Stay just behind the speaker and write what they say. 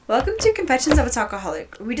Welcome to Confessions of a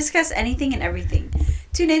Talkaholic, where we discuss anything and everything.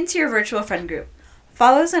 Tune in to your virtual friend group.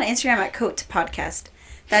 Follow us on Instagram at Coat Podcast.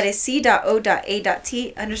 That is c.o.a.t_podcast.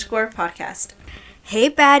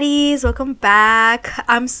 Hey baddies, welcome back.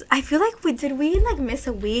 I feel like we miss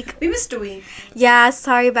a week? We missed a week. Yeah,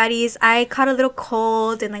 sorry baddies. I caught a little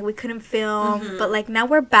cold and we couldn't film, but now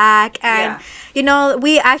we're back and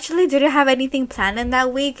we actually didn't have anything planned in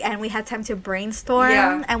that week and we had time to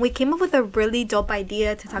brainstorm and we came up with a really dope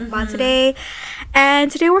idea to talk about today.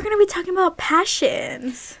 And today we're going to be talking about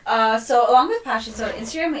passions. So along with passions on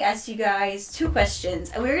Instagram, we asked you guys 2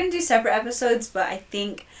 questions and we were going to do separate episodes, but I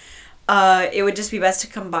think it would just be best to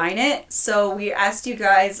combine it. So we asked you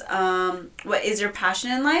guys, what is your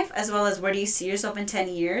passion in life, as well as where do you see yourself in 10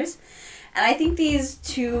 years? And I think these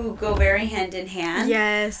 2 go very hand in hand.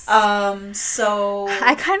 Yes. So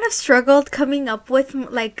I kind of struggled coming up with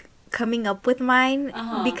mine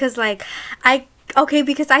because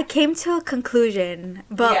because I came to a conclusion,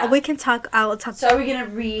 but we can talk. I'll talk. So are we gonna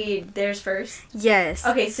read theirs first? Yes.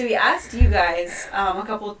 Okay. So we asked you guys a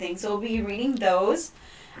couple of things. So we'll be reading those.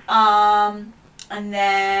 And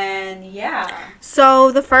then,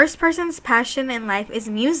 So, the first person's passion in life is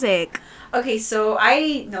music. Okay, so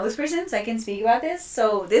I know this person, so I can speak about this.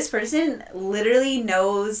 So, this person literally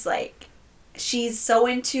knows, she's so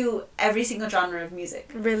into every single genre of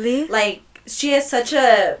music. Really? She has such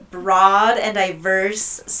a broad and diverse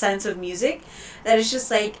sense of music that it's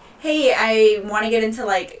just hey, I want to get into,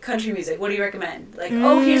 country music. What do you recommend?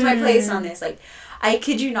 Here's my playlist on this. I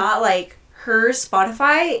kid you not, her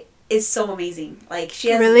Spotify is so amazing. She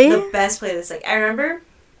has the best playlist. I remember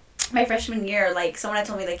my freshman year, someone had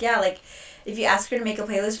told me, if you ask her to make a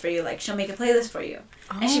playlist for you, she'll make a playlist for you.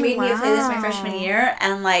 And she made me a playlist my freshman year,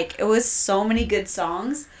 and, it was so many good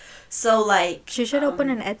songs. So, she should open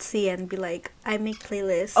an Etsy and be I make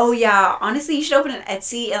playlists. Oh, yeah. Honestly, you should open an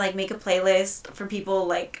Etsy and, make a playlist for people,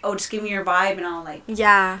 just give me your vibe and all,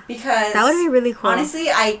 Yeah. Because... that would be really cool. Honestly,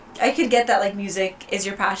 I could get that, music is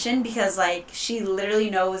your passion because, she literally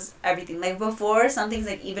knows everything. Before something's,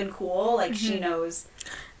 even cool, she knows.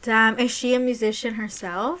 Damn. Is she a musician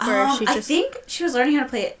herself? Or is she just... I think she was learning how to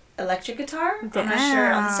play electric guitar. Damn. I'm not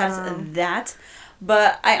sure on the status of that.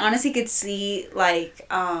 But I honestly could see,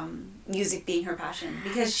 music being her passion.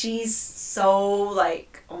 Because she's so,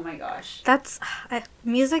 oh my gosh.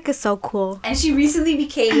 Music is so cool. And she recently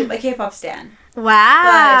became a K-pop stan. Wow.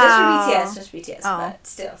 But just for BTS. Oh. But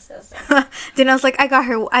still. Then I was I got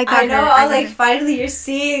her. I know. Finally you're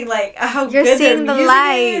seeing, how you're good seeing the music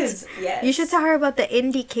light. is. Yes. You should tell her about the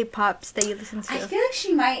indie K-pops that you listen to. I feel like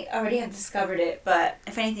she might already have discovered it, but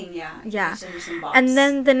if anything, Yeah. And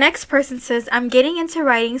then the next person says, I'm getting into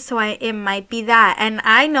writing, so it might be that. And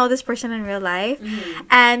I know this person in real life,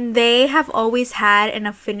 and they have always had an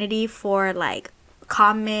affinity for,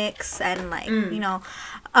 comics and,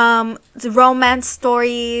 the romance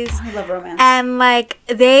stories. Oh, I love romance. And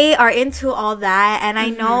they are into all that, and I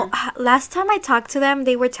know last time I talked to them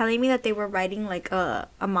they were telling me that they were writing a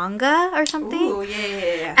manga or something. Ooh,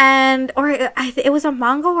 yeah. And it was a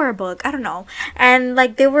manga or a book, I don't know. And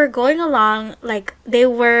they were going along, they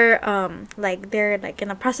were they're in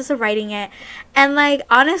the process of writing it, and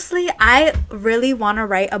honestly I really want to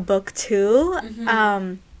write a book too.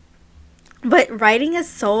 But writing is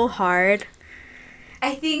so hard.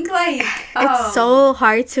 I think it's so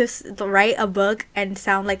hard to write a book and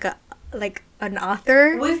sound like an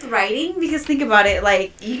author with writing, because think about it,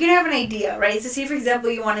 you can have an idea, right? So say for example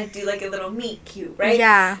you want to do a little meet cute, right?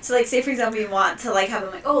 Yeah. So say for example you want to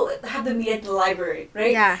have them have them meet at the library, right?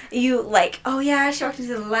 Yeah. You oh yeah, she walked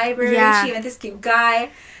into the library, she met this cute guy.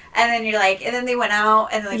 And then you're and then they went out,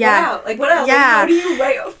 and then what else? Yeah. How do you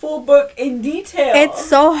write a full book in detail? It's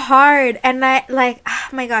so hard, and I oh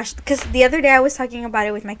my gosh, because the other day I was talking about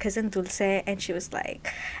it with my cousin Dulce, and she was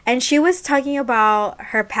talking about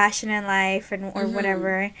her passion in life or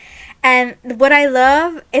whatever. And what I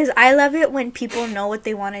love is it when people know what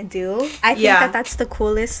they want to do. I think that's the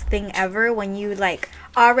coolest thing ever, when you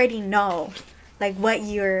already know what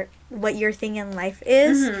your thing in life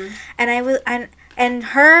is. And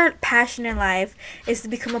her passion in life is to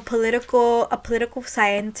become a political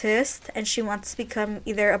scientist, and she wants to become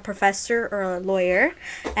either a professor or a lawyer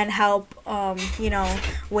and help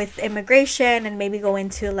with immigration, and maybe go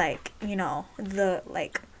into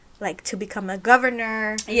to become a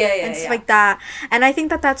governor and stuff like that. And I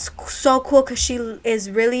think that's so cool, because she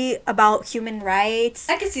is really about human rights.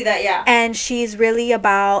 I can see that, yeah. And she's really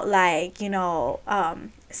about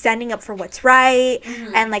standing up for what's right,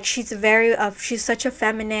 and like she's she's such a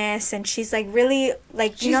feminist, and she's like really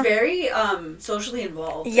like she's very socially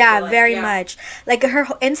involved. Yeah, very much. Like her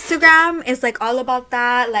Instagram is like all about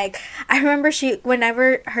that. Like I remember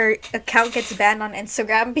whenever her account gets banned on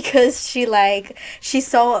Instagram because she's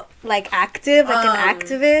so like active, like an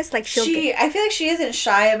activist. Like I feel like she isn't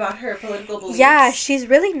shy about her political beliefs. Yeah, she's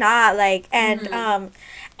really not like,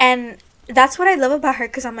 and that's what I love about her,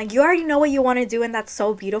 because I'm like, you already know what you want to do, and that's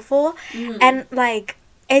so beautiful. And like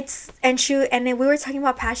and then we were talking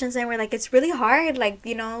about passions, and we're like, it's really hard, like,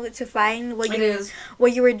 you know, to find what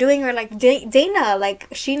you were doing. Or like Dana, like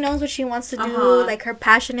she knows what she wants to do. Like her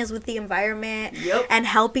passion is with the environment and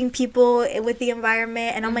helping people with the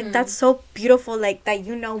environment, and I'm like, that's so beautiful, like that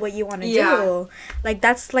you know what you want to do. Like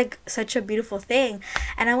that's like such a beautiful thing.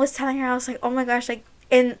 And I was telling her, I was like, oh my gosh, like,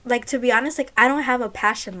 and like, to be honest, like I don't have a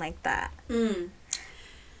passion like that. Like,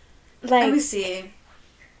 let me see.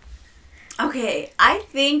 Okay, I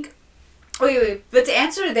think... Wait. But to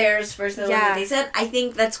answer theirs first, the one that they said, I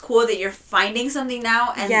think that's cool that you're finding something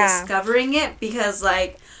now and discovering it, because,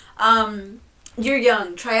 like, you're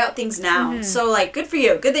young. Try out things now. So, like, good for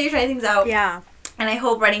you. Good that you're trying things out. Yeah. And I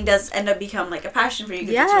hope writing does end up become, like, a passion for you.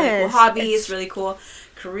 Because it's a really cool hobby. It's really cool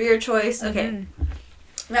career choice. Okay.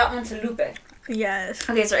 That one's to Lupe. Yes.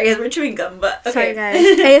 Okay, sorry, guys. We're chewing gum, but... Okay. Sorry,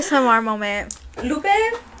 guys. ASMR moment. Lupe,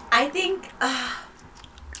 I think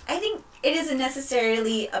it isn't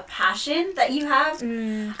necessarily a passion that you have.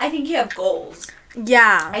 I think you have goals.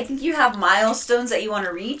 Yeah. I think you have milestones that you want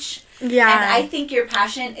to reach. Yeah. And I think your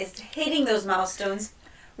passion is hitting those milestones,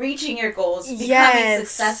 reaching your goals, becoming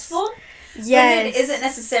successful. Yes. But it isn't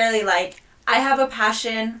necessarily like, I have a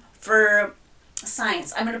passion for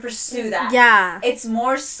science, I'm going to pursue that. Yeah. It's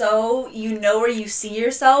more so you know where you see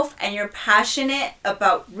yourself and you're passionate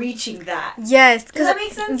about reaching that. Yes. Does that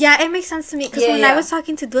make sense? Yeah, it makes sense to me. Because when I was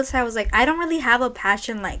talking to Dulce, I was like, I don't really have a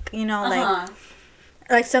passion, like, you know,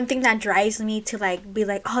 like something that drives me to like be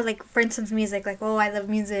like, oh, like for instance music, like, oh, I love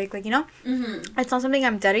music, like, you know, it's not something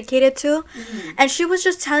I'm dedicated to. And she was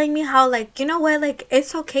just telling me how, like, you know what, like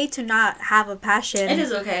it's okay to not have a passion. It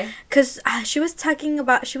is okay, because she was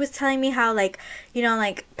telling me how, like, you know,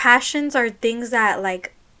 like passions are things that,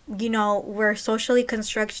 like, you know, we're socially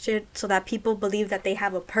constructed so that people believe that they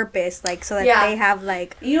have a purpose, like, so that they have,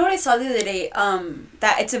 like, you know what I saw the other day,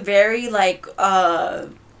 that it's a very like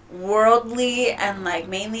worldly and like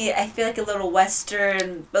mainly I feel like a little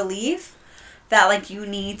Western belief that like you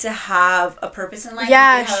need to have a purpose in life.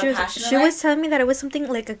 Yeah, she was telling me that it was something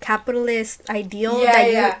like a capitalist ideal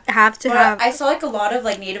that you have to have. I saw like a lot of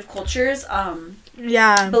like native cultures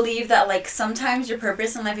believe that like sometimes your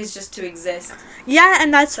purpose in life is just to exist. Yeah,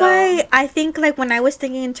 and that's why I think like when I was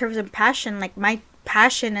thinking in terms of passion, like my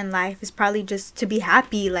passion in life is probably just to be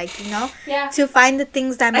happy, like, you know, to find the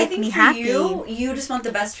things that make me happy. You just want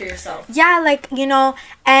the best for yourself. Yeah, like, you know,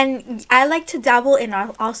 and I like to dabble in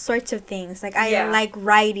all sorts of things. Like I like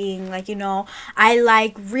writing, like, you know, I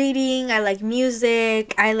like reading, I like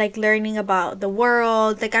music, I like learning about the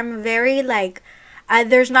world. Like I'm very like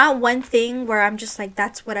there's not one thing where I'm just like,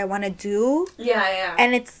 that's what I want to do. Yeah.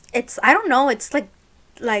 And it's I don't know, it's like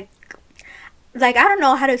I don't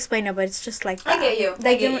know how to explain it, but it's just like that. I get you.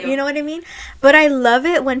 Like, you know what I mean? But I love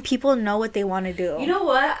it when people know what they want to do. You know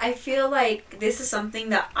what? I feel like this is something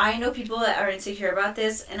that I know people that are insecure about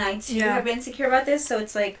this, and I too have been insecure about this. So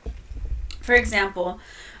it's like, for example,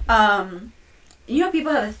 you know,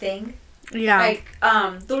 people have a thing. Yeah. Like,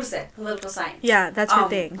 Dulce, political science. Yeah, that's her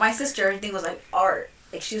thing. My sister, her thing was like art.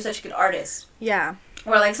 Like, she was such a good artist. Yeah.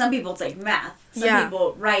 Or like some people it's like math. Some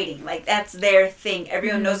people writing. Like that's their thing.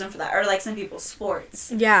 Everyone knows them for that. Or like some people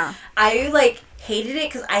sports. Yeah. I like hated it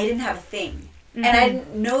because I didn't have a thing. And I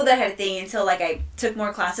didn't know that I had a thing until like I took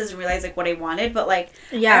more classes and realized like what I wanted. But like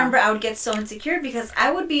I remember I would get so insecure because I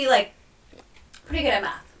would be like pretty good at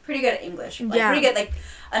math. Pretty good at English. Like pretty good, like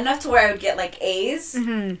enough to where I would get like A's.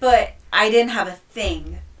 But I didn't have a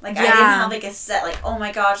thing. Like I didn't have like a set like, oh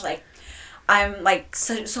my gosh, like I'm like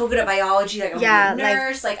so good at biology, like I'm a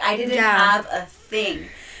nurse, like I didn't have a thing.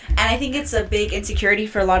 And I think it's a big insecurity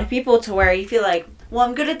for a lot of people to where you feel like, well,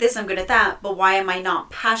 I'm good at this, I'm good at that, but why am I not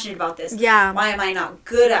passionate about this? Yeah. Why am I not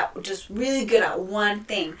good at, just really good at one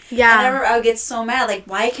thing? Yeah. And I remember I would get so mad, like,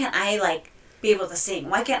 why can't I like be able to sing?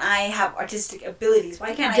 Why can't I have artistic abilities?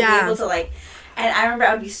 Why can't I be able to like, and I remember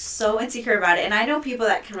I would be so insecure about it. And I know people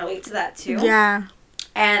that can relate to that too. Yeah.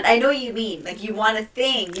 And I know what you mean. Like, you want a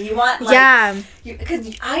thing. You want, like... Yeah.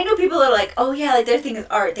 Because I know people that are like, oh, yeah, like, their thing is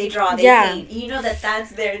art. They draw, they paint. You know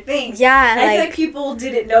that's their thing. Yeah, and I feel like people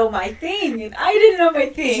didn't know my thing, and I didn't know my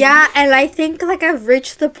thing. Yeah, and I think, like, I've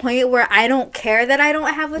reached the point where I don't care that I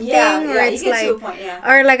don't have a thing. Or it's you get like, to a point,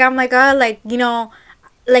 yeah. Or, like, I'm like, oh, like, you know...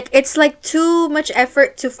 Like, it's, like, too much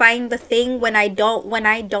effort to find the thing when I don't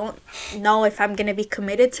know if I'm gonna be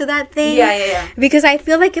committed to that thing. Yeah. Because I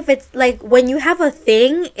feel like if it's, like, when you have a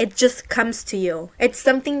thing, it just comes to you. It's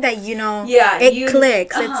something that, you know, it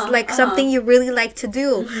clicks. It's, like, something you really like to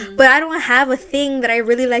do. Mm-hmm. But I don't have a thing that I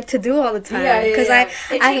really like to do all the time. Yeah.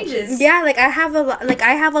 It changes. Like, I have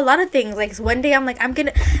a lot of things. Like, one day I'm like,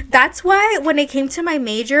 that's why when it came to my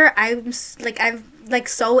major, I've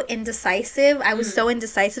so indecisive. I was so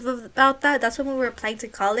indecisive about that. That's when we were applying to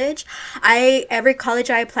college. Every college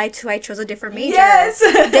I applied to, I chose a different major. Yes.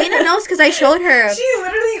 Dana knows because I showed her. She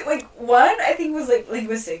literally, like, one I think was like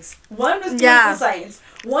linguistics. One was political science.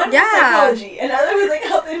 One was psychology. Another was like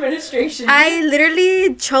health administration. I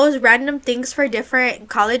literally chose random things for different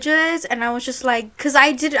colleges, and I was just like,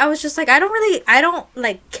 I was just like, I don't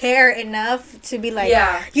like care enough to be like,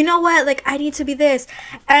 you know what, like, I need to be this.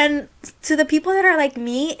 And to the people that are like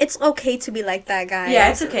me, it's okay to be like that, guys.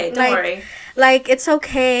 Yeah, it's okay. Don't worry. Like, it's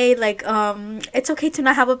okay. Like, it's okay to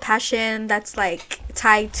not have a passion that's like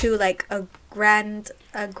tied to like a grand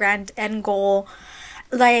end goal.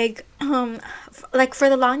 Like for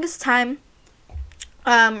the longest time,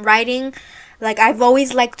 writing, like, I've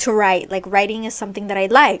always liked to write. Like, writing is something that I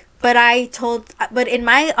like. But in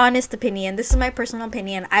my honest opinion, this is my personal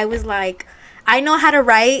opinion, I was like, I know how to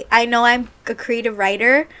write. I know I'm a creative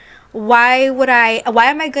writer. Why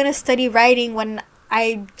am I gonna study writing when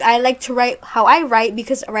I like to write how I write?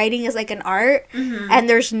 Because writing is like an art, and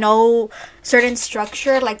there's no certain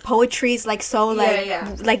structure. Like, poetry is like so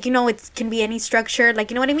like you know, it can be any structure,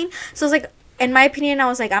 like, you know what I mean. So it's like, in my opinion, I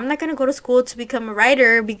was like, I'm not gonna go to school to become a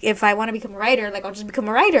writer. If I want to become a writer, like, I'll just become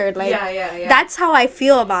a writer. Like, that's how I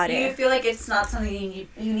feel about it. You feel like it's not something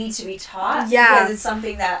you need to be taught. Yeah, because it's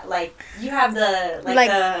something that, like, you have the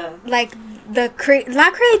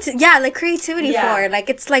creativity for. Like,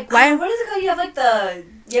 it's like, why? What is it called?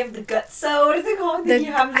 You have the guts. So what is it called? You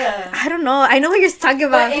have the... I don't know. I know what you're talking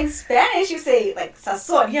about. But in Spanish, you say, like,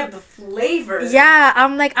 sazon. You have the flavor. Yeah,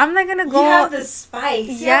 I'm like, I'm not gonna go... You have the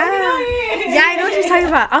spice. Yeah, I know what you're talking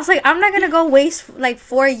about. I was like, I'm not gonna go waste, like,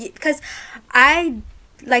 4 years... Because I...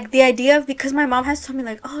 Like, the idea of... Because my mom has told me,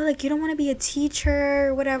 like, oh, like, you don't want to be a teacher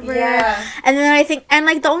or whatever. Yeah. And then I think... And,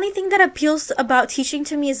 like, the only thing that appeals about teaching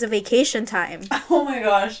to me is the vacation time. Oh, my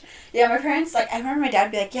gosh. Yeah, my parents, like... I remember my dad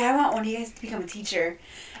would be like, yeah, I want one of you guys to become a teacher.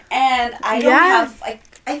 And I don't have... Like,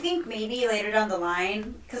 I think maybe later down the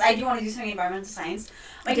line... Because I do want to do something in environmental science.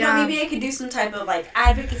 Like, you know, maybe I could do some type of, like,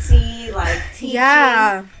 advocacy, like, teaching.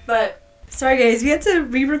 Yeah. But... Sorry, guys. We had to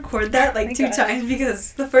re-record that, like, 2 times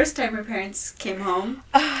because the first time my parents came home,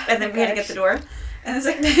 and then we had to get the door. And the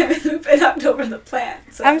second time we knocked over the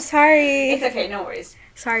plant. So I'm sorry. It's okay. No worries.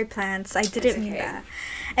 Sorry, plants. I didn't mean that.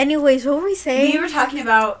 Anyways, what were we saying? We were talking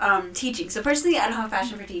about teaching. So personally, I don't have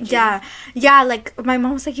passion for teaching. Yeah. Like, my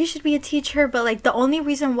mom was like, you should be a teacher. But, like, the only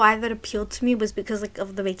reason why that appealed to me was because, like,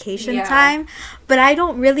 of the vacation time. But I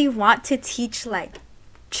don't really want to teach, like,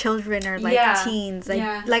 children or like teens, like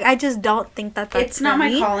I just don't think that's it's not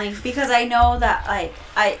my calling, because I know that, like,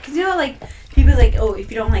 because, you know, like, people like, oh,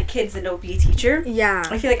 if you don't like kids, then don't be a teacher. Yeah,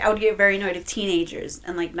 I feel like I would get very annoyed with teenagers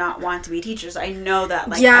and, like, not want to be teachers. I know that,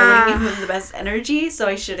 like, I wouldn't give them the best energy, so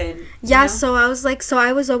I shouldn't. Yeah, you know? So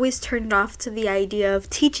I was always turned off to the idea of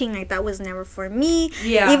teaching. Like, that was never for me.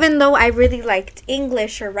 Yeah, even though I really liked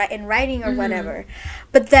English or writing or whatever.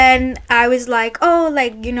 But then I was like, oh,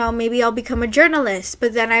 like, you know, maybe I'll become a journalist.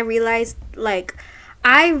 But then I realized, like,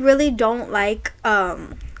 I really don't like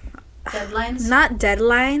deadlines. Not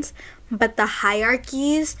deadlines, but the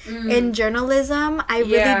hierarchies in journalism. I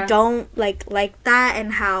really don't like that,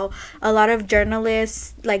 and how a lot of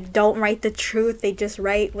journalists, like, don't write the truth. They just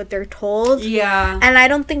write what they're told. Yeah. And I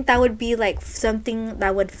don't think that would be, like, something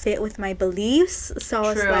that would fit with my beliefs. So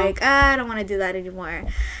I was like, I don't want to do that anymore.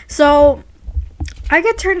 So I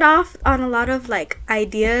get turned off on a lot of, like,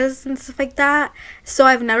 ideas and stuff like that. So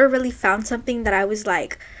I've never really found something that I was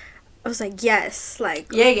like, yes, like...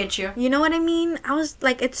 Yeah, I get you. You know what I mean? I was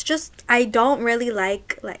like, it's just, I don't really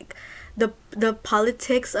like the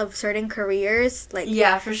politics of certain careers. Like,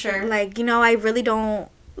 yeah, for sure. Like, you know, I really don't,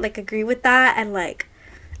 like, agree with that. And, like,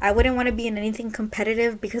 I wouldn't want to be in anything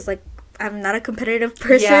competitive because, like, I'm not a competitive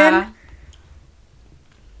person. Yeah.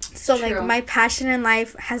 So, true. Like, my passion in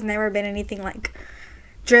life has never been anything, like,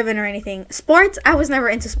 driven or anything. Sports, I was never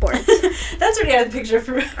into sports. That's already out of the picture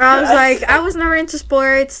for I was like, I was never into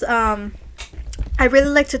sports. I really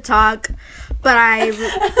like to talk, but I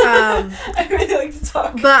really like to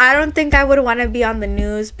talk. But I don't think I would want to be on the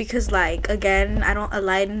news because, like, again, I don't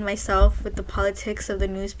align myself with the politics of the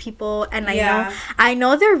news people, and I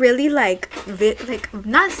know they're really like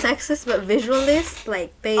not sexist but visualist.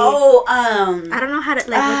 Like they. Oh, I don't know how to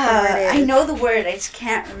like what the word is. I know the word. I just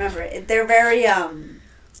can't remember it. They're very I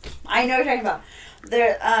know what you're talking about.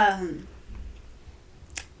 They're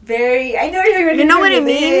very. I know what you're talking about. You know what I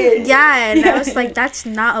mean? Yeah, and I was like, that's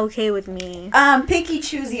not okay with me. Picky,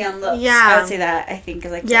 choosy on looks. Yeah, I would say that. I think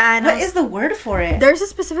is like. Yeah, what is the word for it? There's a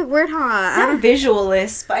specific word, huh? Not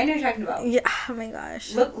visualist, but I know what you're talking about. Yeah. Oh my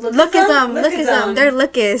gosh. Lookism. They're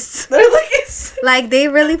lookists. They're lookists. Like they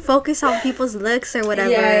really focus on people's looks or whatever.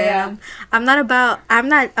 Yeah. I'm not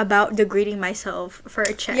about degrading myself for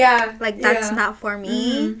a check. Yeah. Like that's not for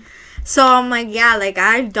me. Mm-hmm. So I'm like, yeah, like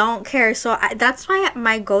I don't care. So that's why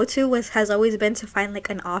my go-to has always been to find like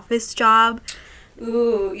an office job.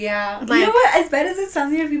 Ooh, yeah. Like, you know what? As bad as it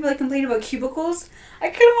sounds, you know, people that complain about cubicles, I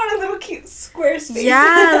kind of want a little cute square space.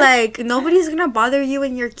 Yeah, like nobody's gonna bother you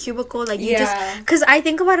in your cubicle. Like you just, because I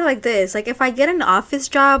think about it like this. Like if I get an office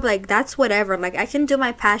job, like that's whatever. Like I can do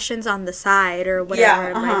my passions on the side or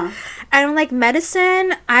whatever. Yeah. Like, and like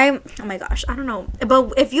medicine, oh my gosh, I don't know.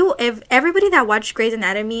 But if everybody that watched Grey's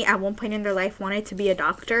Anatomy at one point in their life wanted to be a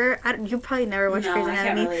doctor, you probably never watched Grey's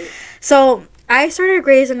Anatomy. Really. So I started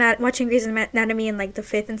watching Grey's Anatomy in like the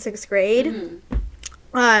 5th and 6th grade. Mm-hmm.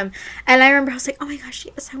 And I remember I was like, oh my gosh,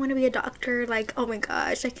 yes, I want to be a doctor. Like, oh my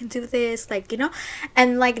gosh, I can do this. Like, you know,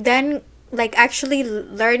 and like then like actually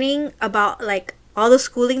learning about like all the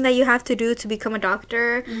schooling that you have to do to become a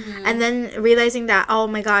doctor, and then realizing that, oh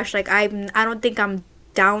my gosh, like I don't think I'm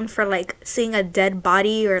down for like seeing a dead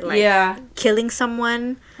body or like killing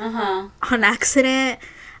someone on accident.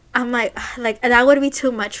 I'm like that would be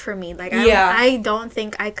too much for me. Like I don't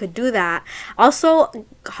think I could do that. Also,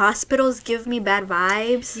 hospitals give me bad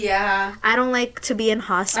vibes. Yeah. I don't like to be in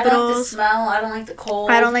hospitals. I don't like the smell. I don't like the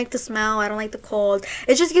cold. I don't like the smell. I don't like the cold.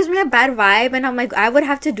 It just gives me a bad vibe, and I'm like, I would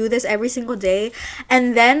have to do this every single day.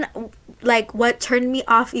 And then like what turned me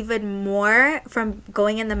off even more from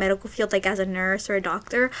going in the medical field, like as a nurse or a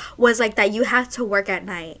doctor, was like that you have to work at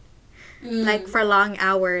night. Like for long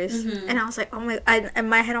hours, and I was like, oh my, in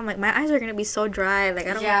my head I'm like, my eyes are gonna be so dry, like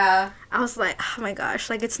I don't. I was like, oh my gosh,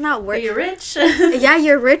 like it's not worth. But you're rich. Yeah,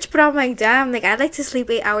 you're rich, but I'm like, damn, like I'd like to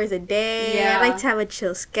sleep 8 hours a day. I like to have a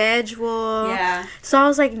chill schedule. Yeah. So I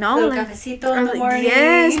was like, no, little like cafecito in the morning.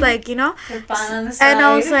 Yes, like you know. Pan on the side. And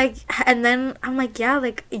I was like, and then I'm like, yeah,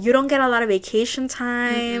 like you don't get a lot of vacation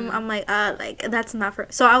time. I'm like that's not for.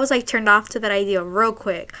 So I was like turned off to that idea real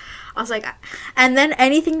quick. I was like, and then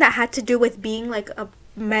anything that had to do with being like a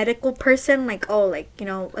medical person, like you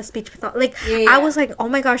know, a speech pathologist, like I was like, oh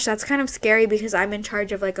my gosh, that's kind of scary because I'm in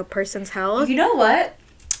charge of like a person's health. You know what?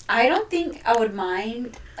 I don't think I would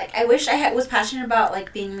mind. Like I wish I was passionate about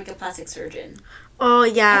like being like a plastic surgeon. Oh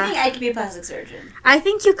yeah. I think I could be a plastic surgeon. I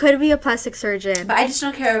think you could be a plastic surgeon, but I just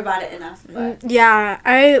don't care about it enough. But. Yeah,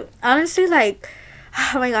 I honestly like.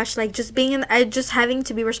 Oh my gosh, like just just having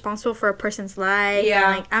to be responsible for a person's life. Yeah.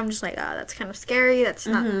 And, like I'm just like, oh, that's kind of scary. That's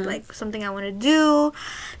not like something I want to do.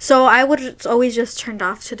 So I would always just turned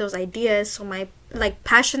off to those ideas. So my like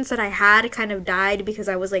passions that I had kind of died because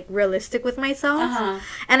I was like realistic with myself.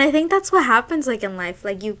 And I think that's what happens like in life.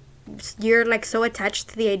 Like you're like so attached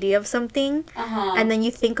to the idea of something, and then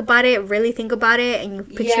you really think about it, and you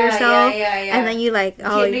picture yourself, and then you like,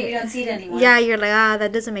 oh, you don't see it anymore. Yeah, you're like,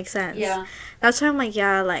 that doesn't make sense. Yeah. That's why I'm like,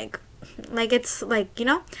 yeah, like it's like, you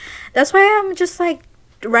know, that's why I'm just like,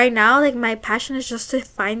 right now, like my passion is just to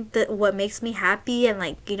find what makes me happy and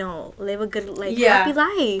like, you know, live a good like happy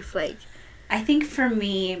life. Like, I think for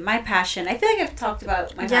me, my passion, I feel like I've talked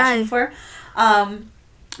about my passion before,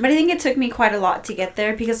 but I think it took me quite a lot to get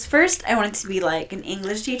there because first I wanted to be like an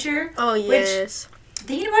English teacher. Oh yes. Which,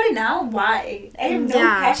 thinking about it now, why I have no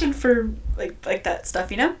passion for like that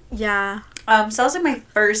stuff, you know? Yeah. So that was like my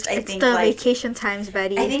first, I think, the vacation times,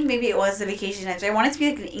 Betty. I think maybe it was the vacation times. I wanted to be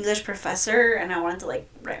like an English professor, and I wanted to like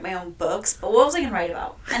write my own books. But what was I gonna write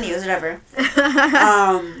about? Anyways, whatever.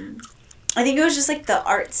 I think it was just like the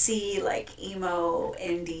artsy, like emo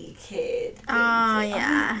indie kid. Oh like,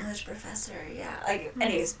 yeah. I'm an English professor, yeah. Like,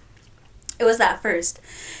 anyways, it was that first,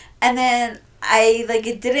 and then I like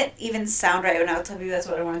it didn't even sound right when I would tell people that's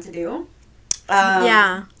what I wanted to do.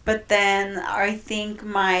 Yeah. But then I think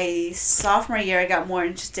my sophomore year I got more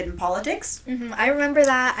interested in politics. I remember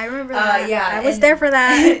that. Yeah. I was there for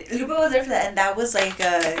that. Lupa was there for that, and that was like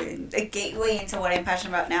a gateway into what I'm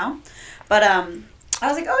passionate about now. But I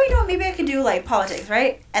was like, oh, you know, maybe I could do like politics,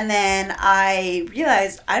 right? And then I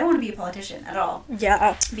realized I don't want to be a politician at all.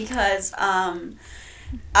 Yeah. Because no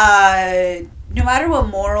matter what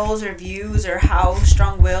morals or views or how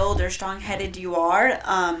strong-willed or strong-headed you are,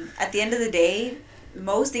 at the end of the day,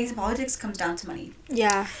 most things in politics comes down to money.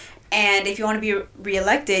 Yeah. And if you want to be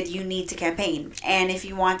reelected, you need to campaign. And if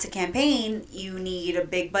you want to campaign, you need a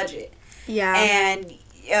big budget. Yeah. And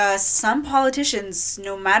some politicians,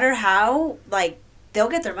 no matter how, like, they'll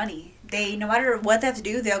get their money. No matter what they have to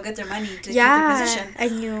do, they'll get their money to keep their position. I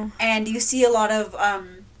knew. And you see a lot of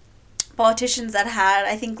politicians that had,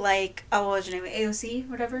 I think, like, what was her name? AOC,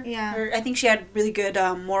 whatever? Yeah. Or I think she had really good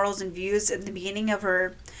morals and views at the beginning of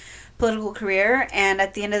her political career, and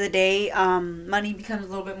at the end of the day, money becomes a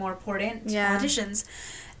little bit more important to politicians.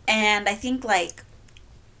 And I think, like,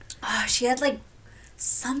 she had, like,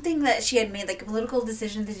 something that she had made, like, a political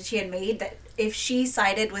decision that she had made, that if she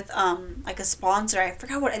sided with, like, a sponsor, I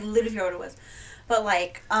literally forgot what it was, but,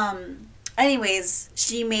 like, anyways,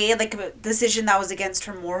 she made, like, a decision that was against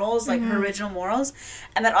her morals, like, her original morals,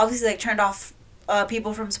 and that obviously, like, turned off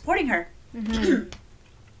people from supporting her.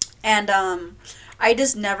 And, I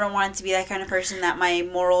just never wanted to be that kind of person that my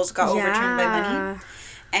morals got overturned by money.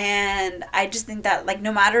 And I just think that, like,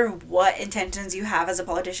 no matter what intentions you have as a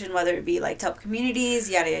politician, whether it be, like, to help communities,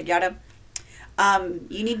 yada, yada, yada,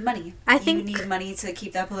 you need money. You need money to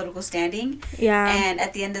keep that political standing. Yeah. And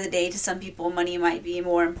at the end of the day, to some people, money might be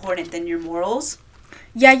more important than your morals.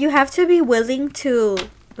 Yeah, you have to be willing to,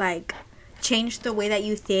 like, change the way that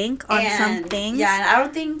you think on some things. Yeah, and I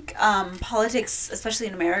don't think politics, especially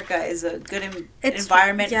in America, is a good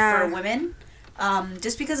environment for women.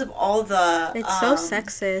 Just because of all the... It's so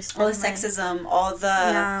sexist. All the sexism, all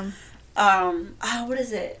the... what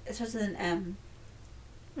is it? It starts with an M.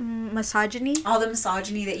 Misogyny? All the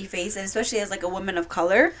misogyny that you face, and especially as, like, a woman of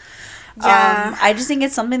color. Yeah. I just think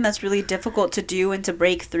it's something that's really difficult to do and to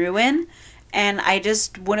break through in. And I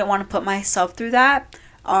just wouldn't want to put myself through that.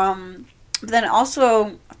 But then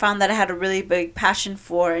also found that I had a really big passion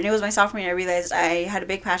for, and it was my sophomore year, I realized I had a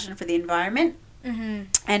big passion for the environment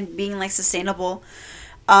and being, like, sustainable.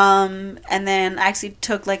 And then I actually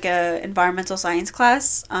took, like, a environmental science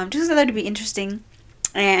class, just because I thought it'd be interesting.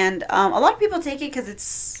 And a lot of people take it because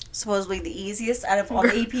it's supposedly the easiest out of all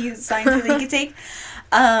the AP sciences that you could take.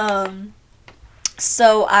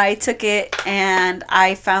 So I took it, and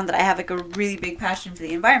I found that I have, like, a really big passion for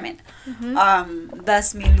the environment.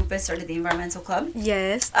 Thus, me and Lupe started the environmental club.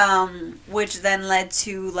 Yes. Which then led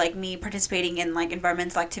to, like, me participating in, like,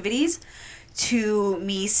 environmental activities, to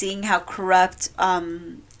me seeing how corrupt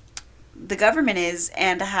the government is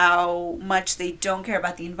and how much they don't care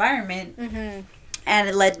about the environment. And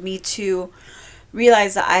it led me to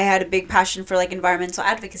realize that I had a big passion for, like, environmental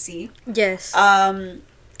advocacy. Yes.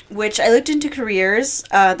 Which I looked into careers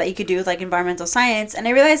that you could do with, like, environmental science, and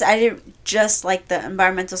I realized I didn't just like the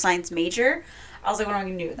environmental science major. I was like, what am I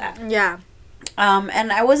going to do with that? Yeah.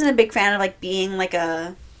 And I wasn't a big fan of, like, being like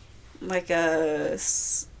a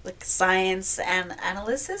science and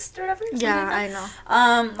analyst or whatever. Yeah, like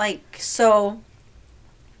I know. So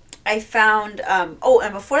I found, and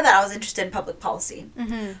before that I was interested in public policy.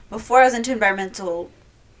 Before I was into environmental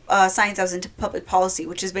science, I was into public policy,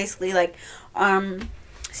 which is basically, like,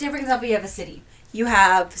 say, for example, you have a city. You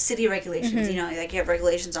have city regulations, you know, like, you have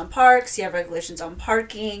regulations on parks, you have regulations on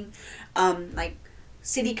parking, like,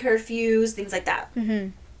 city curfews, things like that.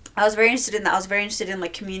 I was very interested in that. I was very interested in,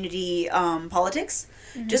 like, community politics.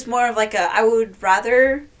 Just more of, like, I would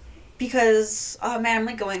rather, because, oh, man, I'm,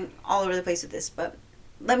 like, going all over the place with this, but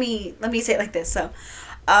let me say it like this. So,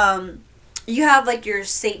 you have, like, your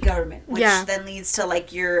state government, which then leads to,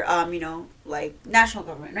 like, your, you know, like, national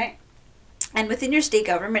government, right? And within your state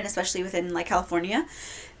government, especially within, like, California,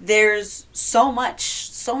 there's so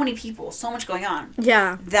many people, so much going on.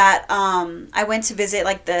 Yeah. That I went to visit,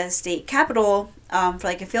 like, the state capital for,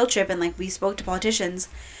 like, a field trip, and, like, we spoke to politicians,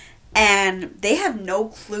 and they have no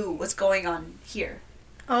clue what's going on here.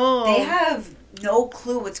 Oh. They have no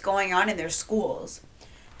clue what's going on in their schools.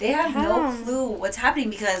 They have no clue what's happening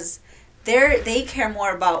because they care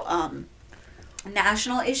more about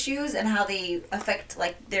national issues and how they affect,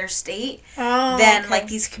 like, their state than like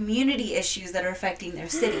these community issues that are affecting their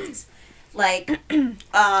cities. Like,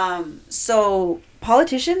 so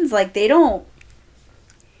politicians, like, they don't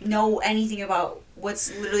know anything about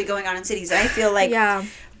what's literally going on in cities. And I feel like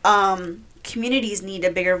communities need a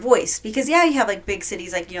bigger voice because you have, like, big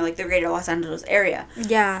cities, like, you know, like the greater Los Angeles area.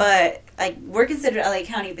 Yeah. But, like, we're considered LA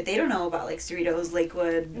County, but they don't know about, like, Cerritos,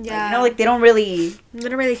 Lakewood. Yeah. Like, you know, like, they don't really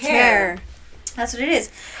care. That's what it is.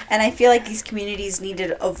 And I feel like these communities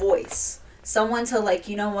needed a voice. someone to like,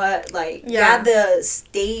 you know what, like, Yeah. the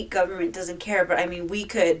state government doesn't care, but I mean, we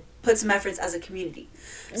could put some efforts as a community.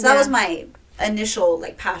 So that Yeah. was my initial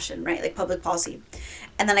like passion, right? Like public policy.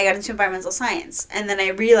 And then I got into environmental science, and then I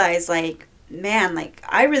realized like, man, like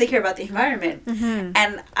I really care about the environment. Mm-hmm.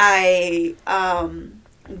 And I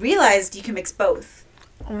realized you can mix both.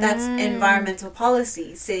 That's environmental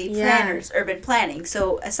policy, city Yeah. planners, urban planning.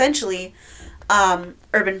 So essentially,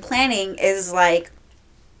 urban planning is like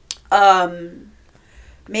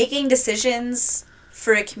making decisions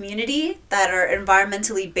for a community that are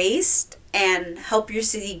environmentally based and help your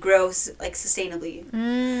city grow like sustainably.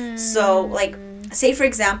 So like, say for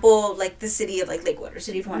example, like the city of like Lakewood or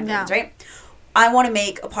city of Hawaiian Islands, right? I want to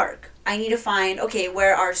make a park. I need to find, okay,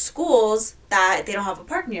 where are schools that they don't have a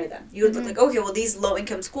park near them? You would look like, okay, well, these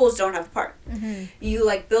low-income schools don't have a park. You,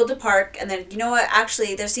 like, build a park, and then, you know what,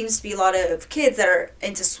 actually, there seems to be a lot of kids that are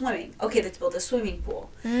into swimming. Okay, let's build a swimming pool.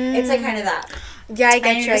 It's, like, kind of that. Yeah, I get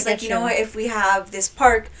and you, you're just like, you know what, if we have this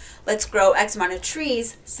park, let's grow X amount of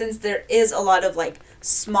trees, since there is a lot of, like,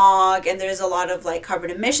 smog, and there's a lot of, like, carbon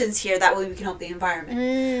emissions here, that way we can help the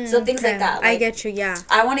environment. So things like that. Like, I get you, yeah.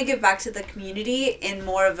 I want to give back to the community in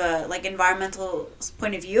more of a like environmental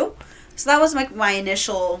point of view. So that was like my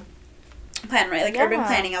initial plan, right? Like urban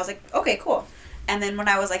planning. I was like, okay, cool. And then when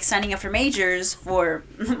I was like signing up for majors for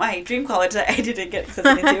my dream college that I didn't get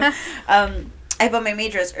accepted into, I put my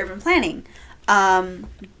major as urban planning. And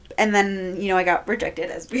then, you know, I got rejected,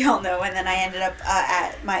 as we all know. And then I ended up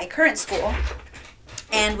at my current school.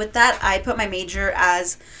 And with that, I put my major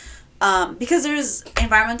as because there's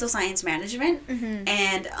environmental science management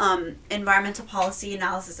and environmental policy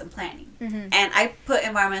analysis and planning. And I put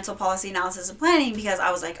environmental policy analysis and planning because I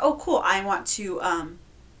was like, oh, cool, I want to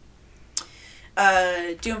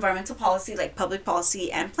do environmental policy, like public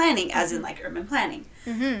policy and planning, as in like urban planning.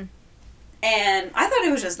 And I thought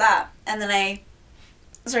it was just that. And then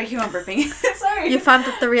sorry, keep on burping. Sorry. You found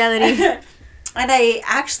out the reality. And I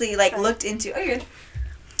actually like looked into, oh, you're good,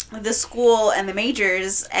 the school and the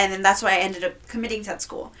majors, and then that's why I ended up committing to that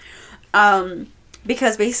school.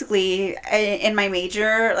 Because basically in my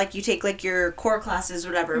major, like you take like your core classes,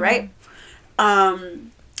 whatever, right?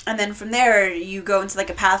 And then from there you go into like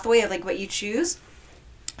a pathway of like what you choose.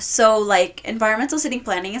 So like environmental city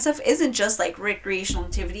planning and stuff isn't just like recreational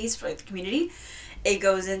activities for like the community. It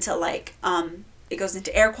goes into like it goes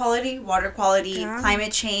into air quality, water quality,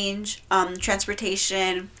 climate change,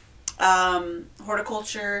 transportation,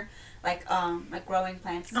 horticulture, like growing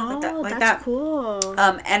plants and stuff like that. Like that's cool.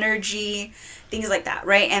 Energy, things like that,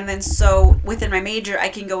 right? And then so within my major, I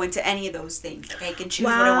can go into any of those things. Like I can choose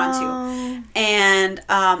what I want to. And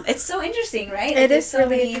it's so interesting, right? It like, is so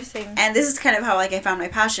really interesting. And this is kind of how like I found my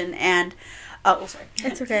passion. And sorry,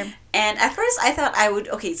 it's okay. And at first, I thought I would.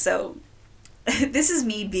 Okay, so this is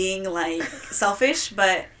me being like selfish,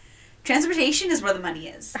 but transportation is where the money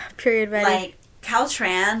is. Period. Ready. Like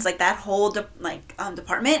Caltrans, like that whole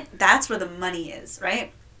department, that's where the money is,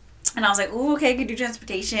 right? And I was like, ooh, okay, I could do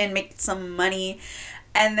transportation, make some money.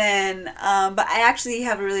 And then, but I actually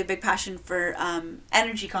have a really big passion for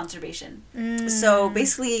energy conservation. So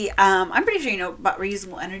basically, I'm pretty sure you know about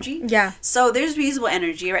reusable energy. Yeah. So there's reusable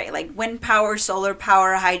energy, right? Like wind power, solar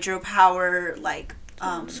power, hydropower, like...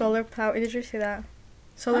 solar power, did you say that?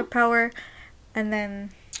 Solar power, and then...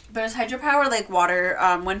 There's hydropower, like water,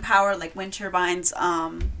 wind power, like wind turbines,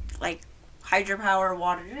 like hydropower,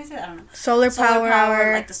 water. Did I say that? I don't know. Solar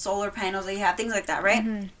power. Like the solar panels that you have, things like that,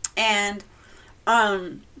 right? And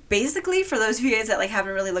basically, for those of you guys that like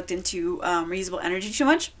haven't really looked into reusable energy too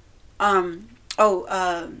much,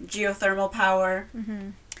 geothermal power.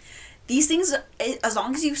 These things, as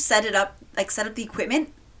long as you set it up, like set up the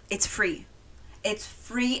equipment, it's free. It's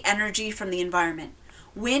free energy from the environment.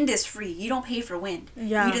 Wind is free. You don't pay for wind.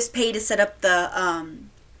 Yeah. You just pay to set up the I'm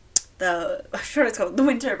sure it's called the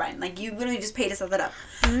wind turbine. Like you literally just pay to set that up.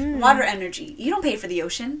 Water energy. You don't pay for the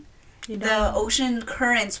ocean. The ocean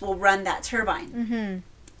currents will run that turbine.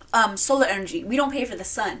 Solar energy. We don't pay for the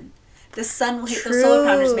sun. The sun will hit those solar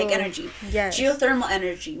panels to make energy. Yes. Geothermal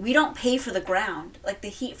energy. We don't pay for the ground, like the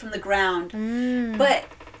heat from the ground. But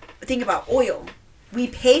think about oil. We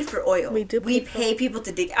pay for oil. We do. We pay people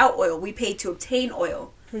to dig out oil. We pay to obtain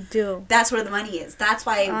oil. We do. That's where the money is. That's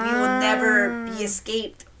why we will never be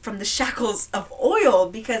escaped from the shackles of oil,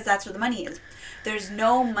 because that's where the money is. There's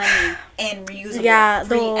no money in reusable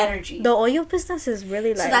free energy. The oil business is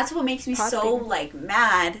really like... So that's what makes me so like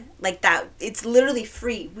mad. Like that. It's literally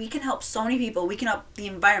free. We can help so many people. We can help the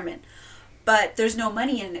environment. But there's no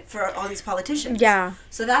money in it for all these politicians. Yeah.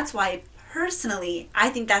 So that's why personally, I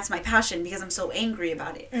think that's my passion because I'm so angry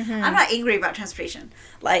about it. Mm-hmm. I'm not angry about transportation.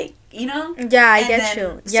 Like, you know? Yeah, I get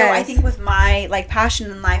you. So I think with my, like, passion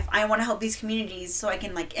in life, I want to help these communities so I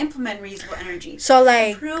can, like, implement reusable energy. So,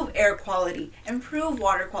 like... improve air quality. Improve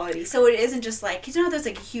water quality. So it isn't just, like... Because, you know, there's,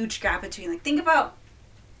 like, a huge gap between... Like, think about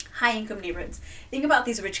high-income neighborhoods. Think about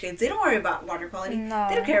these rich kids. They don't worry about water quality. No.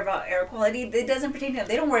 They don't care about air quality. It doesn't pertain to them.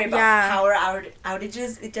 They don't worry about power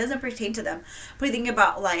outages. It doesn't pertain to them. But you think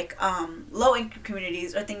about, like, low-income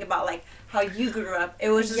communities, or think about, like, how you grew up.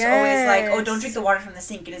 It was just always like, oh, don't drink the water from the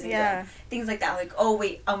sink. It isn't good. Things like that. Like, oh,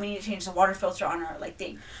 wait, we need to change the water filter on our, like,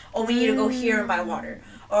 thing. Oh, we need to go here and buy water.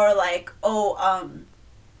 Or, like,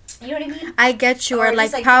 you know what I mean? I get you. Or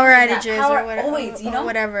like power outages or whatever. Always, you know?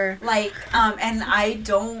 Whatever. Like, and I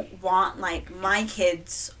don't want, like, my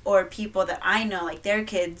kids or people that I know, like, their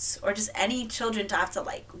kids or just any children to have to,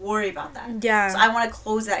 like, worry about that. Yeah. So I want to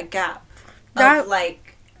close that gap of,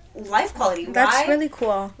 like, life quality. That's really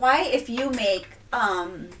cool. Why, if you make,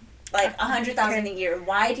 like, $100,000 a year,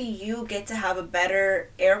 why do you get to have a better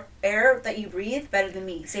air that you breathe better than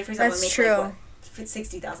me? Say, for example, that's make, true. like, what?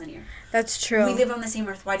 $60,000 a year. That's true. We live on the same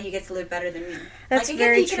earth. Why do you get to live better than me? That's like,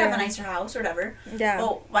 very you true. Could have a nicer house or whatever. Yeah.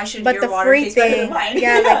 Well, why should but your the water free taste thing, better than mine?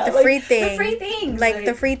 Yeah, like the free thing. The free things. Like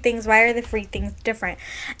the free things. Why are the free things different?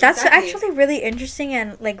 That's actually really interesting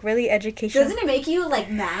and like really educational. Doesn't it make you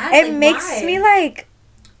like mad? It like, makes why? me like.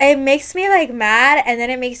 It makes me like mad, and then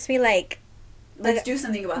it makes me like. Let's do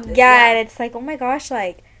something about this. Yeah, and it's like, oh my gosh,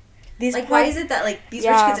 like. These like, why is it that, like, these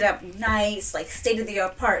rich kids have nice, like,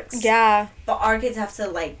 state-of-the-art parks? Yeah. But our kids have to,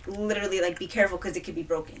 like, literally, like, be careful because it could be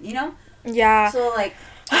broken, you know? Yeah. So, like,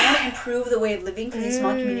 I want to improve the way of living for these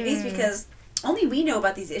small communities because only we know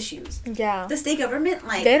about these issues. Yeah. The state government,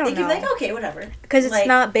 like, they can be like, okay, whatever. Because it's like,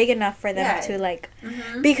 not big enough for them to, like...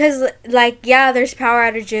 Mm-hmm. Because, like, yeah, there's power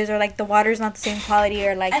outages or, like, the water's not the same quality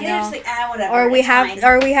or, like, and you know... just like, whatever, or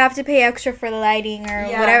we have to pay extra for the lighting or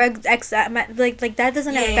whatever. Like, that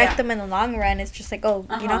doesn't affect them in the long run. It's just like, oh,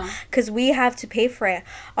 you know... Because we have to pay for it.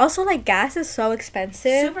 Also, like, gas is so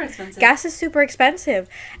expensive. Super expensive. Gas is super expensive.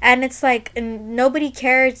 And it's, like, nobody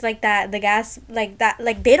cares, like, that the gas... Like, that...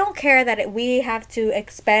 Like, they don't care that we have to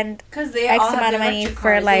expend X amount of money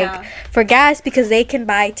for like for gas because they can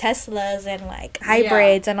buy Teslas and like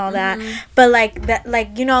hybrids and all that. But like that,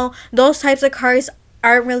 like, you know, those types of cars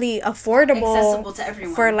aren't really affordable, accessible to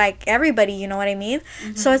everyone, for like everybody, you know what I mean?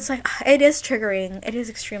 So it's like it is triggering. It is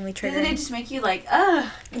extremely triggering. Doesn't it just make you like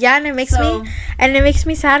yeah, and it makes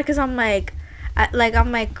me sad because I'm like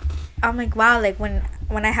wow, like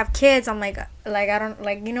when I have kids, I'm like I don't,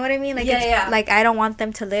 like, you know what I mean? Like, like, I don't want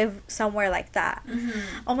them to live somewhere like that.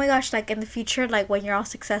 Oh my gosh, like, in the future, like, when you're all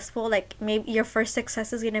successful, like, maybe your first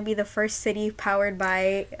success is gonna be the first city powered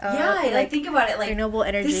by, like, think about it, like, renewable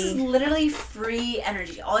energy. This is literally free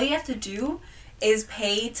energy. All you have to do is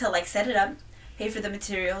pay to, like, set it up, pay for the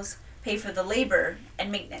materials, pay for the labor,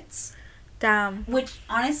 and maintenance. Damn. Which,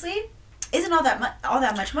 honestly, isn't all that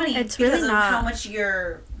much money. It's because really not. Of how much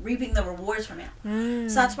you're reaping the rewards from it.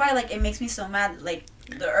 So that's why, like, it makes me so mad. Like,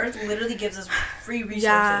 the earth literally gives us free resources.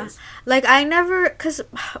 Yeah. Like, I never... Because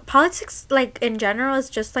politics, like, in general is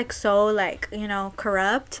just, like, so, like, you know,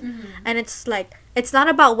 corrupt. And it's, like, it's not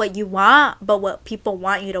about what you want, but what people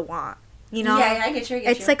want you to want. You know? Yeah, I get you.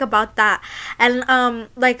 It's, like, about that. And,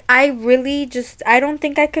 like, I really just... I don't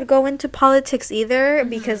think I could go into politics either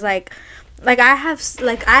because, like I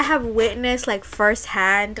have witnessed, like,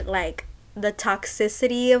 firsthand, like, the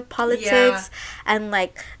toxicity of politics and,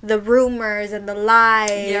 like, the rumors and the lies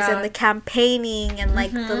and the campaigning and,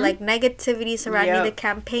 like, the, like, negativity surrounding the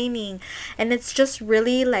campaigning. And it's just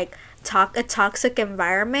really, like, a toxic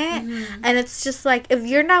environment. And it's just, like, if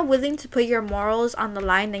you're not willing to put your morals on the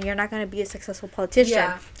line, then you're not going to be a successful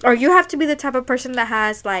politician. Or you have to be the type of person that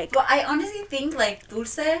has, like... But I honestly think, like,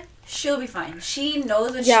 Dulce... She'll be fine. She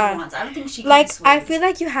knows what she wants. I don't think she can like sway. I feel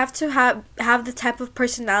like you have to have the type of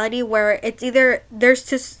personality where it's either there's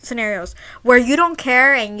two scenarios where you don't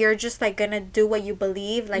care and you're just like gonna do what you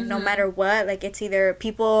believe, like no matter what. Like it's either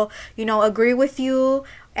people, you know, agree with you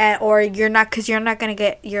or you're not, because you're not gonna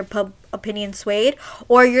get your opinion swayed,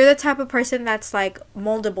 or you're the type of person that's like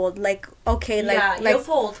moldable, like okay, like you'll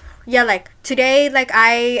fold. Yeah, like, today, like,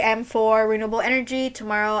 I am for renewable energy.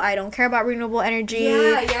 Tomorrow, I don't care about renewable energy.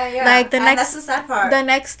 Yeah. Like, that's the sad part. The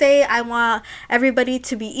next day, I want everybody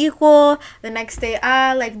to be equal. The next day,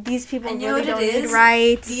 like, these people really don't need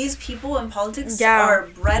rights. These people in politics are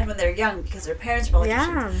bred when they're young because their parents are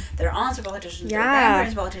politicians. Their aunts are politicians. Their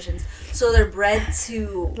grandparents are politicians. So they're bred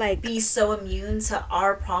to, like, be so immune to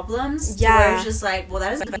our problems. Yeah. Where it's just like, well,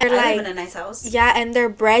 that is... I live in a nice house. Yeah, and they're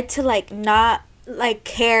bred to, like, not... like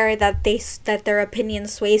care that that their opinion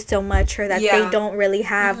sways so much, or that they don't really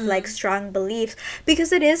have like strong beliefs,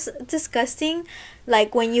 because it is disgusting,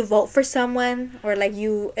 like when you vote for someone or like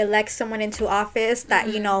you elect someone into office that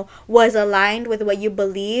you know was aligned with what you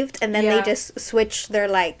believed, and then they just switch their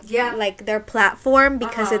like their platform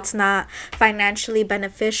because it's not financially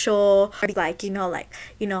beneficial, or like you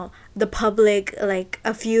know the public, like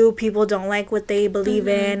a few people don't like what they believe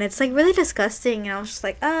in. It's like really disgusting, and I was just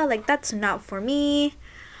like, like that's not for me.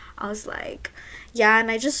 I was like, yeah, and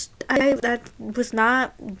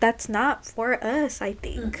that's not for us, I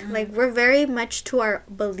think. Like we're very much to our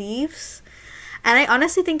beliefs, and I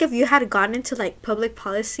honestly think if you had gone into like public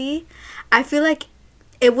policy, I feel like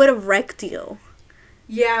it would have wrecked you.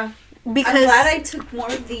 Yeah, because I'm glad I took more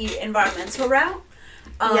of the environmental route.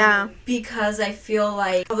 Because I feel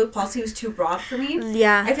like public policy was too broad for me.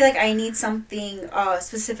 Yeah. I feel like I need something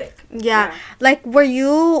specific. Yeah. Like, when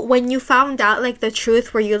you found out, like, the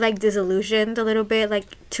truth, were you, like, disillusioned a little bit, like,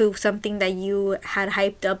 to something that you had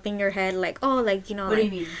hyped up in your head? Like, oh, like, you know. What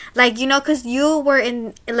like, do you mean? Like, you know, because you were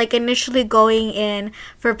initially going in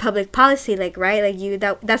for public policy, like, right?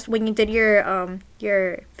 Like, that's when you did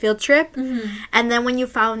your field trip, and then when you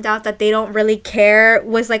found out that they don't really care,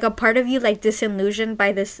 was like a part of you like disillusioned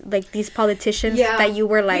by this, like these politicians that you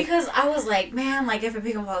were like, because I was like, man, like if I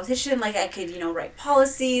become a politician, like I could, you know, write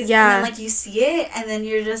policies, and then like you see it, and then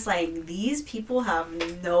you're just like, these people have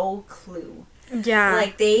no clue. Yeah.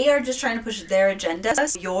 Like, they are just trying to push their agenda.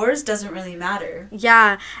 Yours doesn't really matter.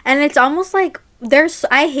 Yeah. And it's almost like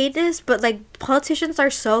I hate this, but like politicians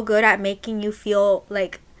are so good at making you feel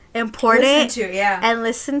like important and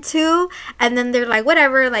listen to, and then they're like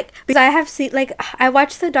whatever, like, because I have seen, like, I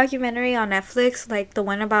watched the documentary on Netflix, like the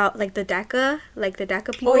one about like the DACA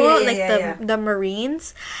people, the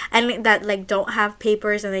Marines, and that like don't have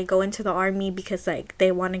papers, and they go into the army because like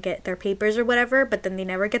they want to get their papers or whatever, but then they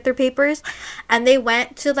never get their papers, and they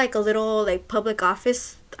went to like a little like public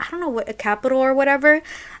office, I don't know what, a capital or whatever,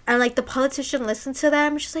 and like the politician listened to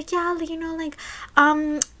them. She's like, yeah, you know, like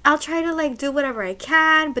I'll try to like do whatever I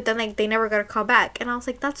can, but then like they never got a call back, and I was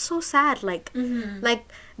like, that's so sad. Like like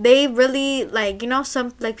they really, like, you know,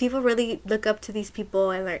 some like people really look up to these people,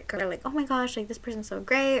 and like are like, oh my gosh, like this person's so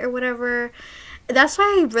great or whatever. That's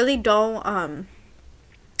why I really don't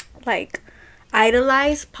like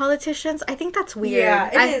idolize politicians. I think that's weird. Yeah,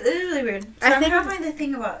 it is really weird. So I'm trying to find the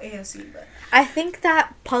thing about AOC, but I think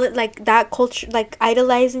that like that culture, like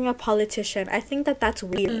idolizing a politician, I think that that's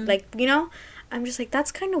weird. Like, you know, I'm just like,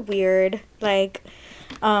 that's kind of weird. Like,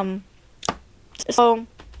 so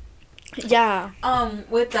yeah.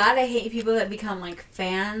 With that, I hate people that become like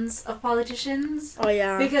fans of politicians. Oh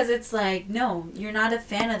yeah. Because it's like, no, you're not a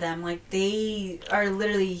fan of them. Like, they are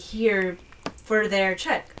literally here for their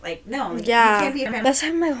check. Like, no, like, yeah, you can't be a fan. That's why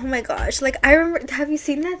I'm like, oh my gosh, like, I remember, have you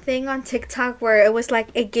seen that thing on TikTok where it was like,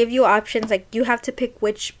 it gave you options, like you have to pick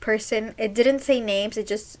which person, it didn't say names, it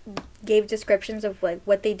just gave descriptions of like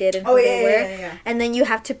what they did and who they were, and then you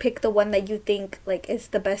have to pick the one that you think like is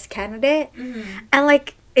the best candidate, and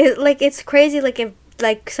like it's crazy, like if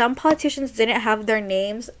like some politicians didn't have their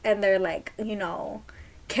names and their, like, you know,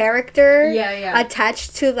 character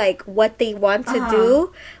attached to like what they want to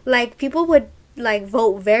do, like people would like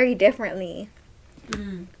vote very differently,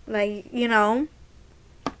 like, you know.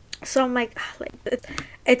 So I'm like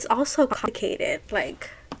it's also complicated, like.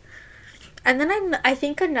 And then I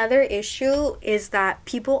think another issue is that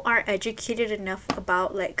people aren't educated enough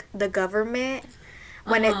about like the government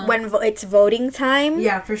when it's voting time.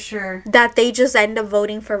 Yeah, for sure. That they just end up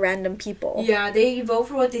voting for random people. Yeah, they vote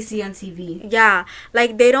for what they see on TV. Yeah,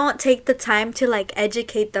 like they don't take the time to like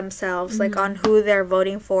educate themselves like on who they're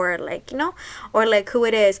voting for, like, you know, or like who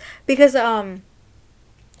it is, because like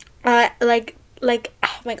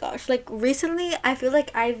oh my gosh, like recently I feel like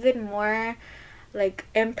I've been more like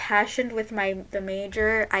impassioned with the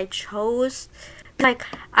major I chose. Like,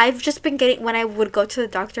 I've just been getting, when I would go to the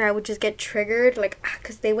doctor, I would just get triggered, like,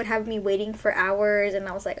 because they would have me waiting for hours, and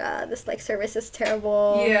I was like, this, like, service is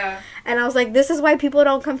terrible. Yeah. And I was like, this is why people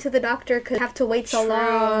don't come to the doctor, because they have to wait so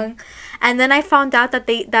long. And then I found out that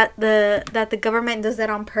the government does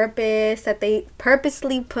that on purpose, that they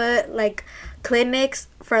purposely put, like, clinics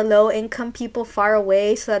for low-income people far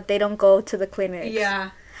away so that they don't go to the clinics.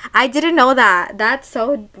 Yeah. I didn't know that. That's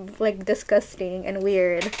so, like, disgusting and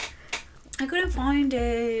weird. I couldn't find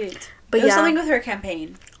it. But it was something with her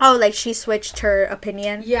campaign. Oh, like she switched her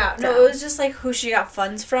opinion? Yeah. No, it was just like who she got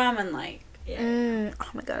funds from and like, yeah. Oh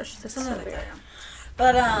my gosh, that's something so like weird.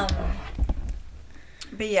 That.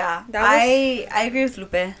 But yeah, I agree with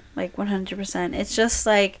Lupe, like 100%. It's just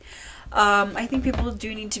like, I think people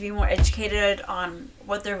do need to be more educated on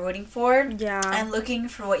what they're voting for. Yeah. And looking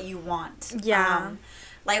for what you want. Yeah.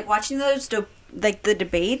 Like watching those the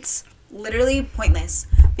debates, literally pointless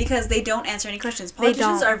because they don't answer any questions.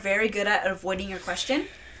 Politicians are very good at avoiding your question.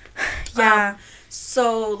 Yeah.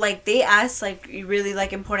 So like they asked like really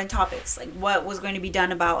like important topics, like what was going to be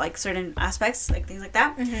done about like certain aspects, like things like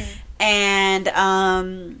that.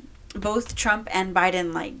 And both Trump and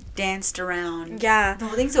Biden like danced around the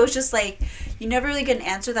whole thing. So it's just like you never really get an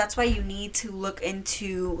answer. That's why you need to look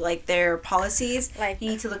into like their policies. Like you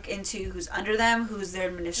need to look into who's under them, who's their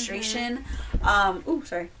administration.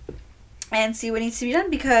 And see what needs to be done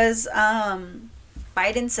because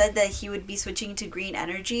Biden said that he would be switching to green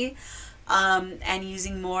energy. And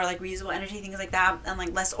using more like reusable energy, things like that, and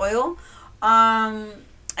like less oil.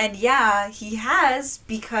 And yeah, he has,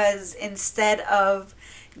 because instead of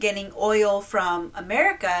getting oil from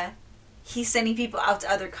America, he's sending people out to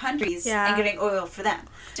other countries and getting oil for them.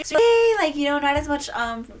 So, like, you know, not as much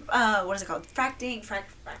what is it called? Fracking.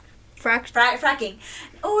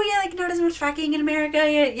 Oh yeah, like not as much fracking in America.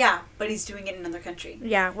 Yeah, but he's doing it in another country.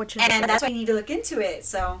 Yeah, which is and that's why you need to look into it.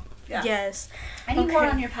 So. Yeah. Yes. Any more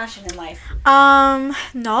on your passion in life?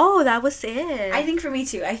 No, that was it. I think for me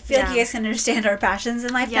too. I feel like you guys can understand our passions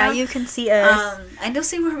in life now. Yeah, you can see us. And you'll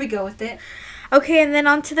see where we go with it. Okay, and then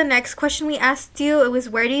on to the next question we asked you. It was,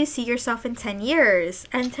 where do you see yourself in 10 years?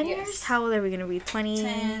 And 10 years? How old are we going to be?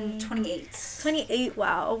 28. 28,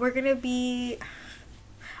 wow. We're going to be...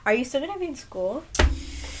 Are you still going to be in school?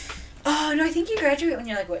 Oh, no, I think you graduate when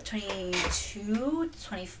you're like, what, 22,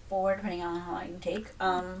 24, depending on how long you take.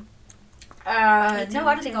 No, I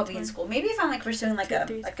don't think I'll be in school. Maybe if I'm like pursuing like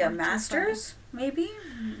a master's, maybe.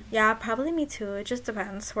 Yeah, probably me too. It just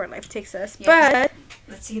depends where life takes us. Yeah, but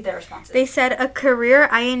let's see their responses. They said a career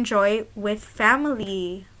I enjoy with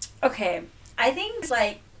family. Okay, I think it's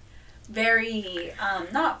like very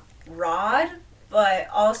not broad, but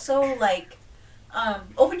also like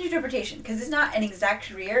open to interpretation, because it's not an exact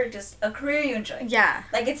career, just a career you enjoy. Yeah,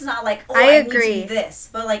 like it's not like I agree need to do this,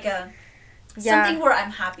 but like a. Something where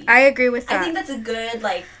I'm happy. I agree with that. I think that's a good,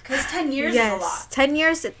 like, because 10 years is a lot. 10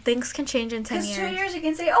 years, things can change in 10 years. Because 2 years you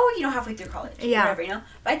can say, oh, you know, halfway through college. Yeah. Whatever, you know?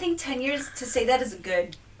 But I think 10 years, to say that is a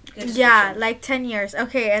good yeah, like 10 years.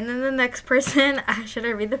 Okay, and then the next person, should I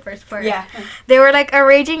read the first part? Yeah. They were like a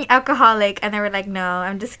raging alcoholic, and they were like, no,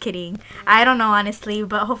 I'm just kidding. I don't know, honestly,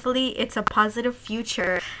 but hopefully it's a positive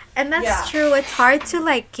future. And that's true. It's hard to,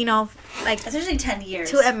 like, you know, like... Especially 10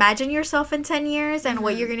 years. To imagine yourself in 10 years and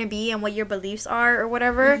what you're going to be and what your beliefs are or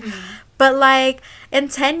whatever. But, like, in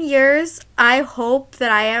 10 years, I hope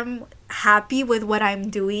that I am happy with what I'm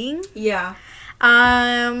doing. Yeah.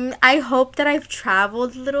 I hope that I've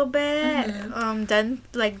traveled a little bit,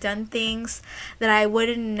 done things that I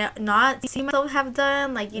wouldn't not see myself have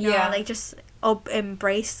done, like, you know, like just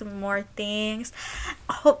embrace some more things.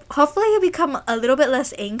 Hopefully I become a little bit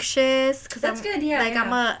less anxious, because I'm good.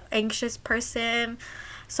 I'm a anxious person,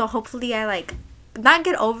 so hopefully I like not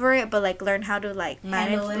get over it, but like learn how to like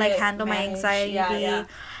handle my anxiety.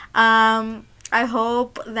 I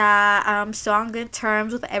hope that I'm still on good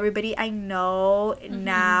terms with everybody I know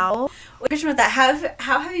now. Question about that.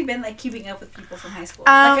 How have you been, like, keeping up with people from high school?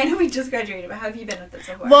 Like, I know we just graduated, but how have you been with it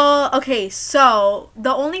so far? Well, okay, so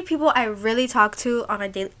the only people I really talk to on a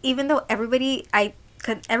daily, even though everybody's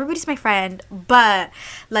my friend, but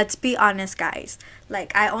let's be honest, guys.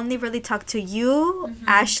 Like, I only really talk to you,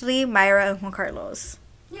 Ashley, Myra, and Juan Carlos.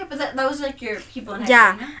 Yeah, but that was, like, your people in high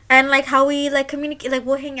school, you know? And, like, how we, like, communicate, like,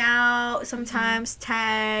 we'll hang out sometimes,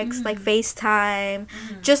 text, like, FaceTime,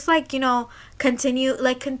 just, like, you know,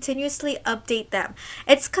 continuously update them.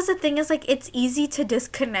 It's because the thing is, like, it's easy to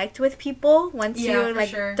disconnect with people once you,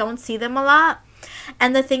 like, don't see them a lot.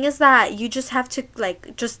 And the thing is that you just have to,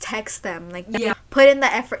 like, just text them. Like, put in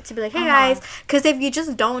the effort to be like, hey, guys. Because if you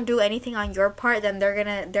just don't do anything on your part, then they're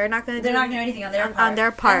not going to do anything on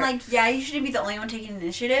their part. And, like, you shouldn't be the only one taking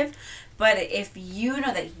initiative. But if you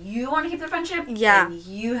know that you want to keep the friendship, then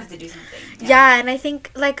you have to do something. Yeah, and I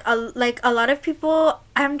think, like a lot of people,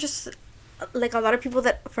 I'm just... like a lot of people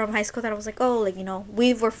that from high school that I was like, oh, like, you know,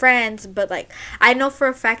 we were friends, but like I know for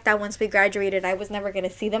a fact that once we graduated I was never gonna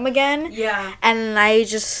see them again. Yeah. And I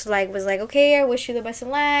just like was like, okay, I wish you the best in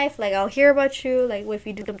life, like I'll hear about you, like if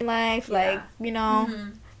you do good in life, like, you know,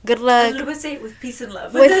 good luck. I was say with peace and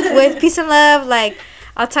love. with peace and love, like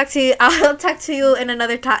I'll talk to you. I'll talk to you in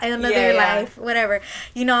another time, in another Yeah. life, whatever.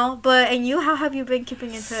 You know. But and you, how have you been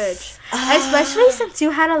keeping in touch? Especially since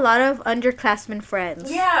you had a lot of underclassmen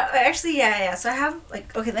friends. Yeah, actually, yeah. So I have,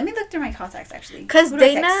 like, okay, let me look through my contacts, actually. Cause Who do I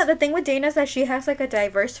Dana, text? the thing with Dana is that she has like a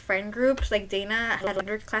diverse friend group. Like Dana had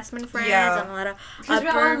underclassmen friends Yeah. and a lot of Because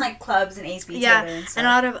we're all in, like, clubs and ASB yeah, together and stuff. and a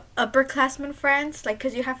lot of upperclassmen friends. Like,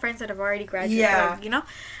 cause you have friends that have already graduated. Yeah. Like, you know.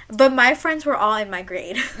 But my friends were all in my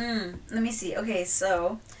grade. Let me see. Okay,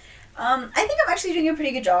 so, I think I'm actually doing a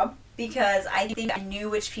pretty good job because I think I knew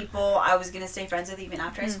which people I was going to stay friends with even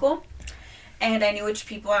after high school. And I knew which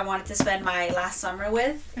people I wanted to spend my last summer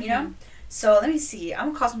with, you know? So let me see. I'm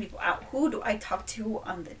going to call some people out. Who do I talk to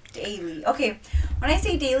on the daily? Okay, when I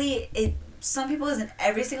say daily, some people isn't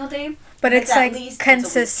every single day. But it's at like least once a week.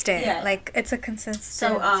 consistent. Yeah. Like, it's a consistent.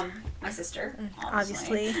 So, my sister,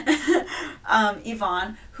 obviously.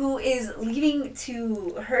 Yvonne, who is leaving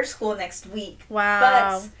to her school next week.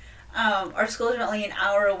 Wow. But our school is only an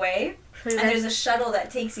hour away. And there's a shuttle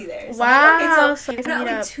that takes you there. So Wow. I'm like, okay, So I'm you not meet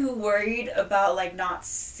like up. too worried about like not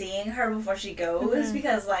seeing her before she goes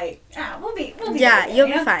because like we'll be Yeah, there, you'll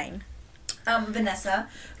you be know? fine. Vanessa,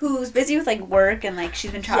 who's busy with like work and like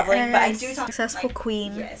she's been traveling, but I do talk Successful like,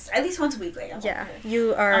 queen. Yes, at least once a week. Like I'll talk Yeah, to her.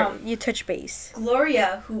 you are. You touch base.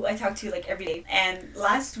 Gloria, who I talk to like every day, and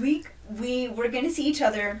last week we were gonna see each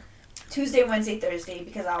other Tuesday, Wednesday, Thursday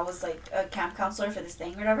because I was like a camp counselor for this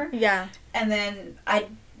thing or whatever. Yeah. And then I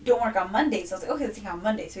don't work on Monday, so I was like, okay, let's hang out on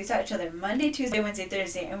Monday. So we saw each other Monday, Tuesday, Wednesday,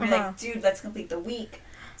 Thursday, and we're like, dude, let's complete the week.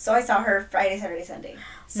 So I saw her Friday, Saturday, Sunday.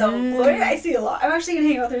 So Gloria, I see a lot. I'm actually gonna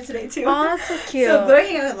hang out with her today too. Oh, that's so cute. So Gloria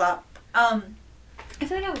hang out with a lot. I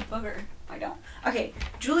feel like I have a booger. I don't. Okay,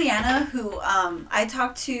 Juliana, who I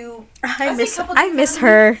talked to. I would say a couple miss times,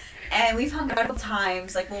 her. And we've hung out a couple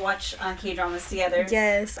times. Like we'll watch K-dramas together.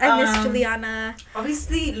 Yes, I miss Um, Juliana.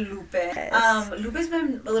 Obviously, Lupe. Yes. Lupe's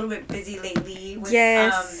been a little bit busy lately with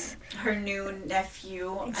Yes. her new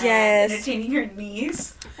nephew and Yes. entertaining her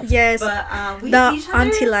niece. Yes, But we the see each other.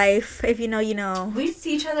 auntie life. If you know, you know. We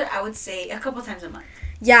see each other, I would say, a couple times a month.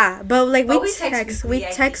 Yeah, but like But we we text text, weekly, we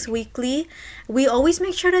I text think. weekly. We always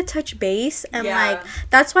make sure to touch base, and Yeah. like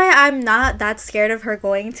that's why I'm not that scared of her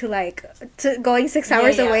going to going 6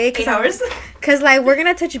 hours away. 8 hours. Cause like we're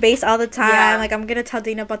gonna touch base all the time. Yeah. Like I'm gonna tell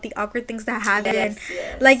Dana about the awkward things that happen. Yes.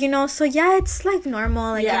 Like you know, so yeah, it's like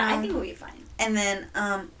normal. Like yeah, you know, I think we'll be fine. And then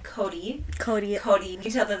Cody, Cody.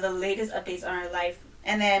 we tell them the latest updates on our life.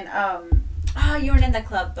 And then you weren't in that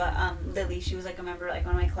club, but Lily, she was like a member of like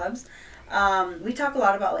one of my clubs. We talk a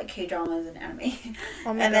lot about like K-dramas and anime.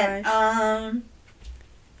 Oh my And gosh. then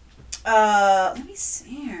let me see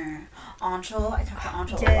here. Anshul, I talked to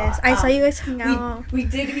Anshul a Yes, lot. I saw you guys hang out. We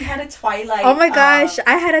had a Twilight. Oh my gosh,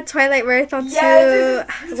 I had a Twilight marathon yes,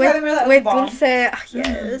 too. it's Twilight Marathon with bomb. Dulce. Oh,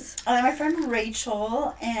 yes. And then my friend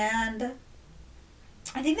Rachel, and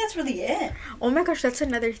I think that's really it. Oh my gosh, that's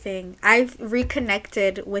another thing. I've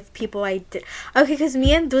reconnected with people I did. Okay, because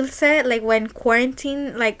me and Dulce, like when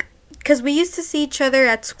quarantine, like, because we used to see each other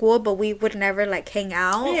at school, but we would never like hang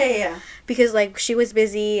out. Yeah. Because like she was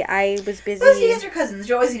busy, I was busy. Those you guys are cousins.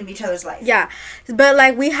 You're always gonna be each other's life. Yeah, but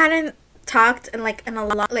like we hadn't talked in like in a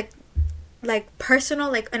long like personal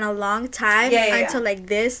like in a long time until like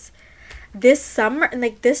this summer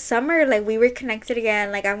like we were connected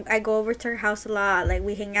again. Like I go over to her house a lot, like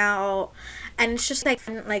we hang out, and it's just like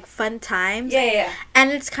fun times. Yeah. And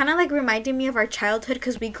it's kind of like reminding me of our childhood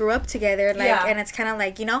because we grew up together, like, Yeah. and it's kind of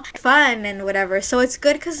like, you know, fun and whatever. So it's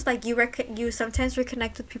good because like you sometimes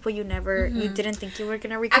reconnect with people you never you didn't think you were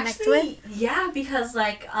gonna reconnect with. Yeah, because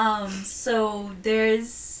like so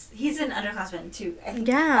he's an underclassman too. I think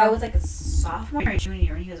Yeah. I was like a sophomore or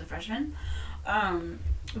junior when he was a freshman.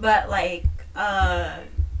 But like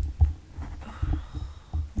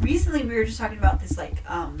recently we were just talking about this like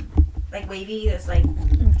Wavy, this like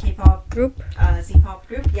K-pop Group. Z-pop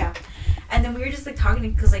group, yeah. And then we were just like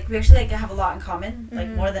talking because like we actually like have a lot in common, like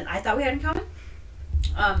more than I thought we had in common.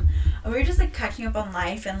 And we were just like catching up on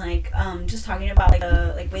life and like just talking about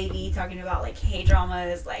like Wavy, talking about like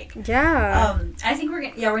K-dramas, like Yeah. I think we're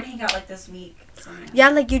gonna hang out like this week. Somewhere. Yeah,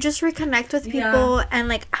 like you just reconnect with people. Yeah. And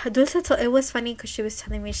like Dulce, it was funny because she was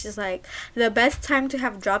telling me, she's like, the best time to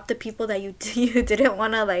have dropped the people that you didn't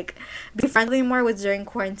want to like be friends anymore was during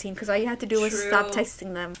quarantine because all you had to do was stop True.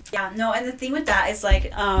 texting them. Yeah, no, and the thing with that is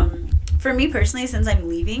like for me personally, since I'm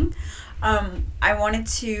leaving, I wanted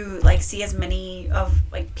to like see as many of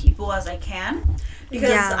like people as I can because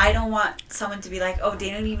Yeah. I don't want someone to be like, oh, they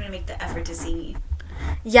don't even make the effort to see me.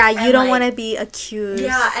 Yeah, you And, don't like, want to be accused.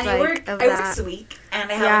 Yeah, and like, I work of this week,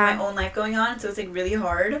 and I have like, my own life going on, so it's like really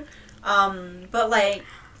hard. But like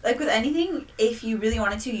like with anything, if you really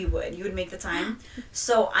wanted to, you would make the time.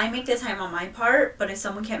 So I make the time on my part, but if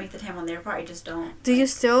someone can't make the time on their part, I just don't. Do you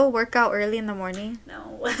still work out early in the morning?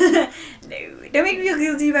 No. No. Don't make me feel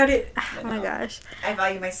guilty about it. Oh my gosh. I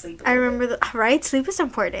value my sleep. I remember right? Sleep is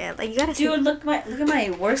important. Like you gotta sleep. Dude, look at my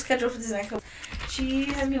work schedule for this next week. She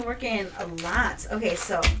has me working a lot. Okay,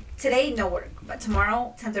 so today no work, but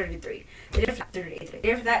tomorrow 10:30 to 3. The day after that 3:30 to 8:30. The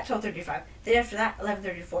day after that 12:30 to 5. The day after that 11:30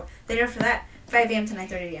 to 4. The day after that 5 a.m. to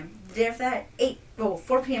 9:30 a.m. The day after that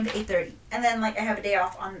 4 p.m. to 8:30. And then like I have a day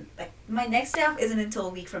off on like my next day off isn't until a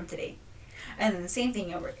week from today. And then the same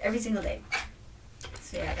thing at work every single day.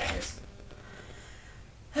 So yeah, guys.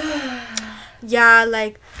 Yeah,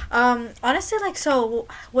 like honestly, like, so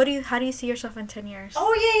how do you see yourself in 10 years?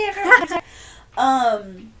 Oh yeah.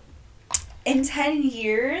 In 10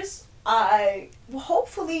 years, I will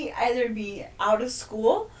hopefully either be out of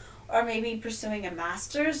school or maybe pursuing a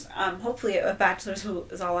master's. Hopefully a bachelor's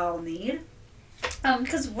is all I'll need.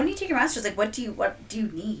 Because when you take your master's, like, what do you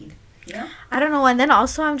need? You know? I don't know. And then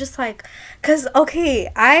also I'm just like, because, okay,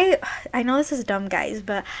 I know this is dumb, guys,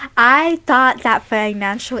 but I thought that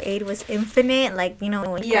financial aid was infinite, like, you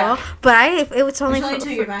know, yeah. But it's only to get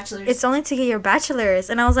your bachelor's. It's only to get your bachelor's.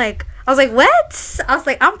 And I was like, what? I was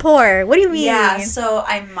like, I'm poor. What do you mean? Yeah, so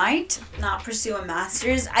I might not pursue a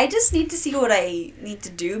master's. I just need to see what I need to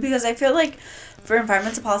do, because I feel like for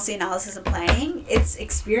environmental policy analysis and planning, it's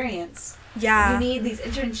experience. Yeah. You need these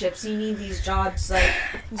internships. You need these jobs. Like,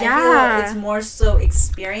 yeah. I feel it's more so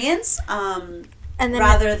experience, and then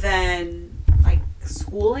rather than like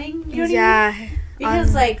schooling. You know what I mean?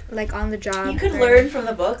 Because like on the job, you could learn from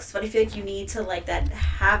the books, but I feel like you need to like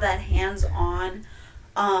have that hands-on,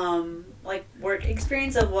 like work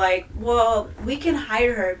experience of like, well, we can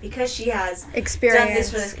hire her because she has experience. Done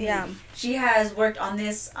this for this community. Yeah. She has worked on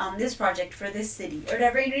this project for this city or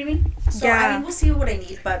whatever. You know what I mean? So yeah. I mean, we'll see what I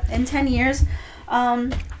need. But in 10 years,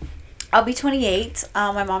 I'll be 28.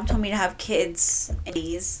 My mom told me to have kids in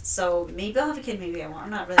these, so maybe I'll have a kid. Maybe I won't.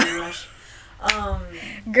 I'm not really in a rush.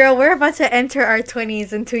 Girl, we're about to enter our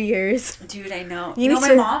 20s in 2 years. Dude, I know. You know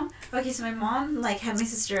my mom. Okay, so my mom like had my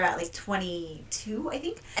sister at like 22, I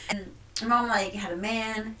think, and my mom like had a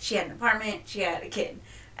man. She had an apartment. She had a kid,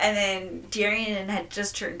 and then Darian had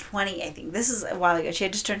just turned 20. I think this is a while ago. She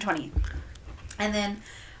had just turned 20, and then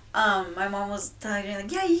my mom was telling me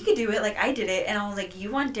like, yeah, you could do it. Like I did it, and I was like,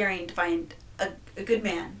 you want Darian to find a good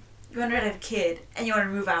man. You want her to have a kid, and you want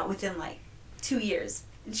her to move out within like 2 years.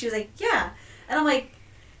 And she was like, yeah. And I'm like,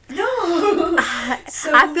 no.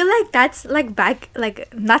 So, I feel like that's like back,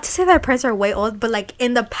 like, not to say that our parents are way old, but like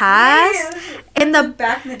in the past, back in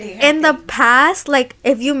the day, in the past, like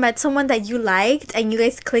if you met someone that you liked and you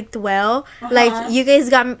guys clicked well, like you guys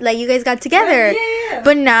got together. Yeah.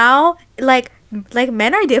 But now, like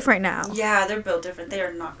men are different now. Yeah, they're built different. They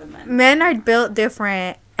are not good men. Men are built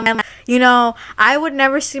different. And, you know, I would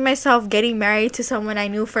never see myself getting married to someone I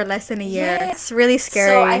knew for less than a year. Yeah. It's really scary.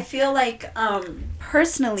 So I feel like,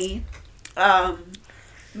 personally,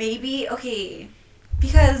 maybe, okay,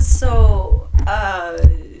 because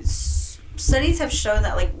studies have shown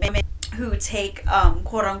that, like, women who take,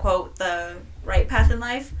 quote unquote, the right path in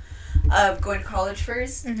life, of going to college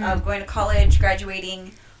first, of going to college,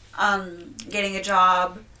 graduating, getting a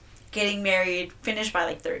job, getting married, finish by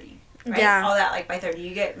like 30. Right? Yeah. All that, like, by 30.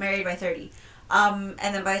 You get married by 30. And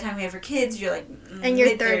then by the time you have your kids, you're, like, in your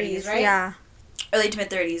 30s, right? Yeah. Early to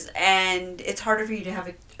mid-30s. And it's harder for you to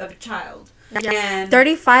have a child. Yeah. And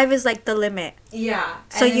 35 is, like, the limit. Yeah.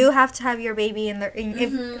 So you have to have your baby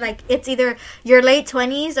if, like, it's either your late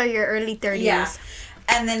 20s or your early 30s. Yeah.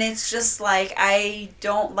 And then it's just, like, I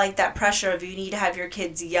don't like that pressure of you need to have your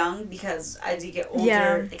kids young because as you get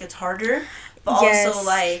older, it gets harder. But also,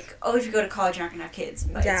 like, if you go to college, you're not going to have kids.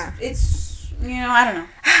 But it's, you know, I don't know.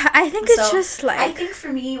 I think it's just, like... I think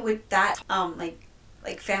for me, with that,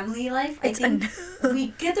 like family life, I think we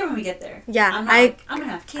get there when we get there. Yeah. I'm going to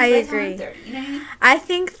have kids by the time I'm 30. You know what I mean? I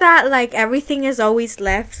think that, like, everything is always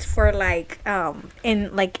left for, like,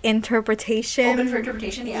 interpretation. Open for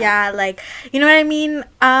interpretation, yeah. Yeah, like, you know what I mean?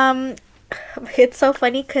 It's so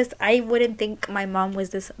funny because I wouldn't think my mom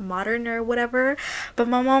was this modern or whatever, but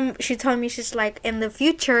my mom, she told me, she's like, in the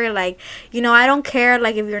future, like, you know, I don't care,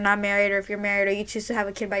 like, if you're not married or if you're married or you choose to have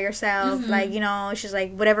a kid by yourself, like, you know, she's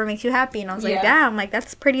like, whatever makes you happy. And I was like, damn, like,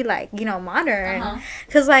 that's pretty, like, you know, modern,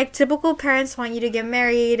 because like typical parents want you to get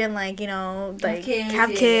married and, like, you know, like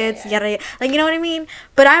have kids, yada yada, like, you know what I mean?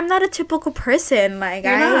 But I'm not a typical person, like,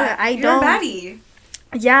 I You're don't. A baddie.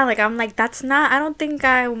 Yeah, like, I'm like, that's not, I don't think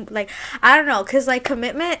I'm, like, I don't know, because, like,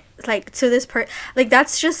 commitment, like, to this like,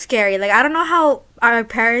 that's just scary. Like, I don't know how our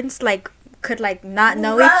parents, like, could like not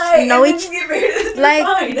know Right, know and then each you get married, like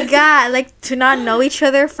fine. yeah, like to not know each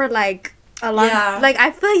other for like a long Yeah. like I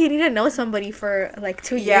feel like you need to know somebody for like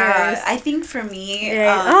 2 Yeah, years. I think for me,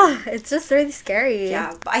 It's just really scary.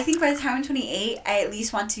 yeah, but I think by the time I'm 28, I at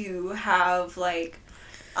least want to have like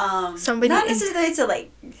Somebody not in- necessarily to like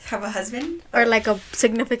have a husband Or like a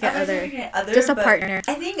significant other. Just a but partner.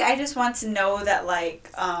 I think I just want to know that like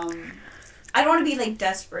I don't want to be like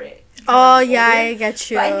desperate. Oh when I'm yeah, older, I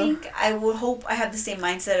get you. But I think I would hope I have the same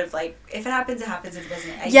mindset of like if it happens, it happens. If it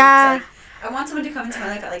doesn't, Yeah. I want someone to come into my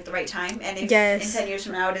life at like the right time, and if Yes. in 10 years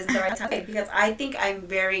from now it isn't the right time, because I think I'm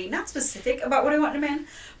very not specific about what I want in a man,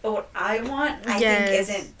 but what I want I Yes. think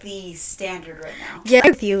isn't the standard right now. Yeah,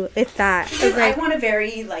 with you, it's that. It's Because like I want a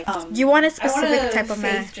very like you want a I want specific a type of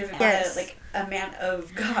man. faith-driven, Yes. like a man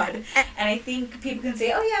of God, and I think people can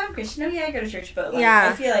say, "Oh yeah, I'm Christian. Oh yeah, I go to church," but like, Yeah.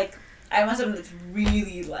 I feel like I want someone that's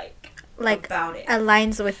really like about it.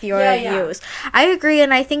 Aligns with your Yeah, yeah. views. I agree,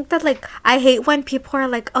 and I think that like I hate when people are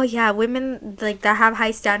like, oh yeah, women like that have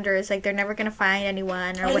high standards, like they're never gonna find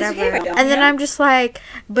anyone or Oh, it's whatever. okay if I don't, And then yeah. I'm just like,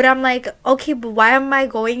 but I'm like, okay, but why am I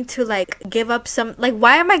going to like give up some like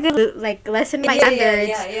why am I gonna like lessen my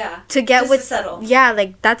standards yeah. to get Just with to settle. Yeah,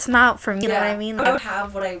 like that's not for me. You know what I mean? I would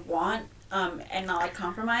have what I want, and not like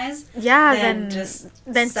compromise. Yeah, then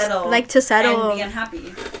then just settle, like to settle. and be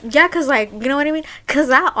unhappy. Yeah, cause like you know what I mean? Cause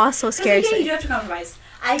that also scares Yeah, you me. do have to compromise.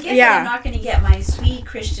 I get Yeah. that I'm not gonna get my sweet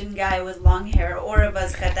Christian guy with long hair or a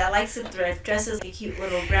buzz cut that likes to thrift, dresses like a cute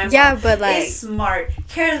little grandpa. Yeah, but like is smart,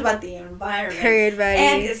 cares about the environment, period, buddy.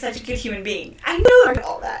 and is such a good human being. I know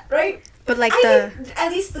all that, right? But like I the get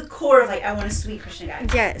at least the core of like I want a sweet Christian guy.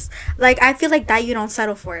 yes, like I feel like that you don't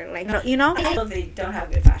settle for it. Like you know. I know they don't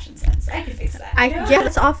have good fashion sense. I could fix that. you know? Yeah,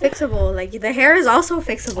 it's all fixable. Like the hair is also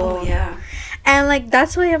fixable. Oh yeah. And like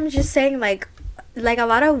that's why I'm just saying like a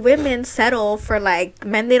lot of women settle for like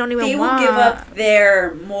men they don't even They will want. give up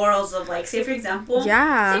their morals of like, say for example.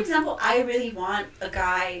 Yeah. Say for example, I really want a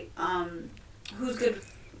guy who's good with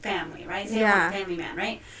family, right? Say I want a family man,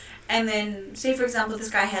 right? And then say for example, this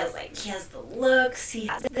guy has like he has the looks, he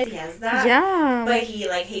has this, he has that. Yeah. But he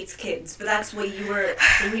like hates kids. But that's what you were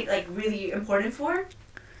like really important for.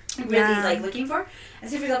 Really Yeah. like looking for. And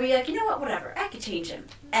say for example, you're like, you know what, whatever, I could change him.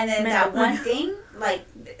 And then Man. that one thing, like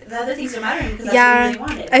the other things don't matter to me because that's Yeah. what you really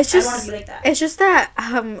wanted. It's I just want to be like that. it's just that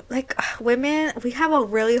like women we have a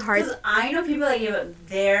really hard Because I know people that give up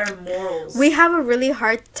their morals. we have a really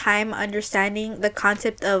hard time understanding the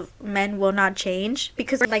concept of men will not change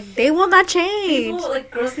because like they will not change. People, like,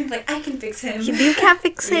 girls think, like, I can fix him. You can't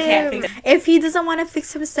fix You him. can't fix him. If he doesn't want to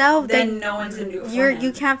fix himself, Then no one's going to do it for him.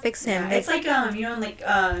 you can't fix him. Yeah, it's like, you know, like,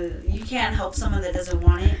 you can't help someone that doesn't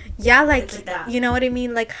want it. Yeah, like, It's like that. you know what I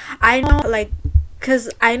mean? Like, I know, like, because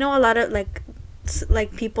I know a lot of,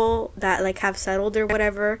 like people that, like, have settled or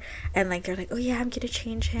whatever, and, like, they're like, oh, yeah, I'm gonna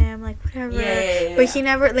change him, like, whatever. Yeah. But he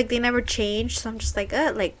never, like, they never changed, so I'm just like,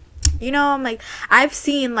 like, you know, I'm like, I've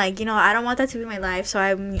seen, like, you know, I don't want that to be my life,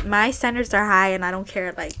 so my standards are high, and I don't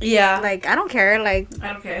care, like, Yeah. like, I don't care, like,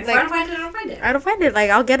 I don't care. If like- I don't find it, I don't find it. I don't find it, like,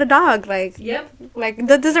 I'll get a dog, like, Yep.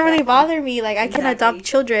 that doesn't really Exactly. bother me, like, I can Exactly. adopt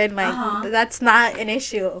children, like, Uh-huh. that's not an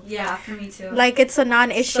issue. Yeah, for me too. Like, it's a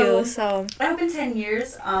non-issue, so. I hope in 10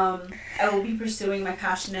 years, I will be pursuing my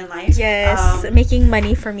passion in life. Yes, making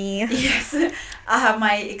money for me. Yes, I'll have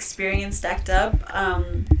my experience stacked up.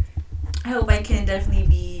 I hope I can definitely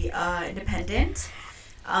be independent.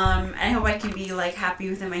 And I hope I can be like happy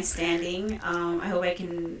within my standing. I hope I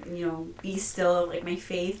can, you know, be still like my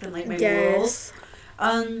faith and like my morals.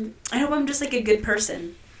 I hope I'm just like a good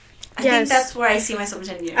person. I think that's where I see myself in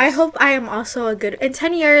 10 years. I hope I am also a good in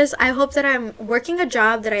 10 years. I hope that I'm working a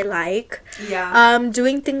job that I like. Yeah.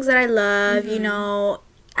 Doing things that I love, you Mhm. know,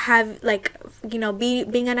 have like, you know,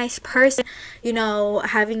 being a nice person, you know,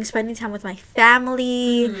 spending time with my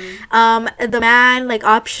family. Mhm. The man, like,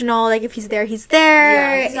 optional, like, if he's there, he's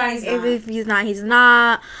there. Yeah, he's not, he's not. If he's not, he's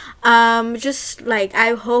not. Just like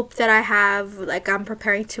I hope that I have like I'm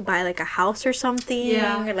preparing to buy like a house or something,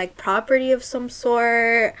 Yeah. or like property of some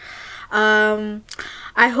sort.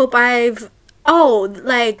 I hope I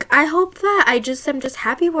hope that I'm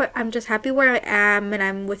just happy where I am, and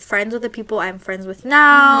I'm with friends with the people I'm friends with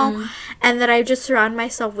now, Mhm. and that I just surround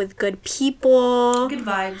myself with good people, Good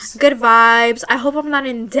vibes. good vibes. I hope I'm not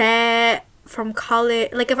in debt from college.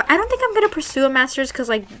 Like, if I don't think I'm gonna pursue a master's, because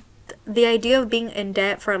like the idea of being in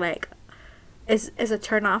debt for like is a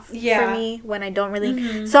turn off for Yeah. me when I don't really.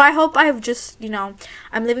 Mhm. So I hope I've just, you know,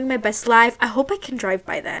 I'm living my best life. I hope I can drive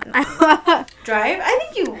by then. Drive? I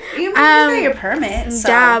think you got your permit. So.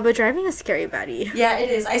 Yeah, but driving is scary, buddy. Yeah, it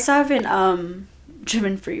is. I still haven't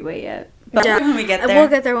driven freeway yet. But Yeah. when we get there. We'll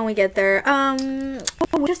get there when we get there.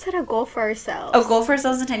 We just set a goal for ourselves. A goal for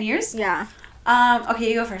ourselves in 10 years? Yeah. Okay,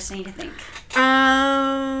 you go first. I need to think.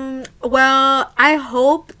 Well, I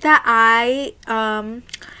hope that I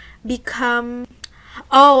become.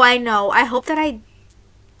 Oh, I know. I hope that I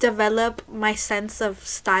develop my sense of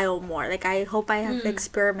style more. Like, I hope I have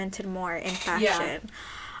experimented more in fashion.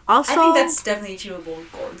 Also, I think that's definitely achievable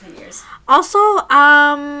goal in 10 years. Also,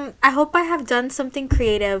 I hope I have done something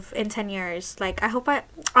creative in 10 years. Like, I hope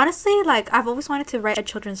honestly, like, I've always wanted to write a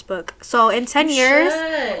children's book. So, in 10 years,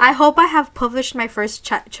 I hope I have published my first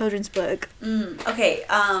children's book. Okay,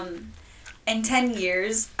 in 10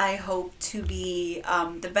 years, I hope to be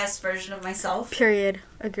the best version of myself. Period.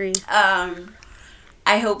 Agree.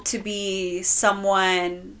 I hope to be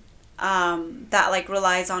someone that like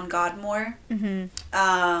relies on God more.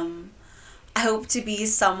 I hope to be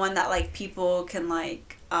someone that like people can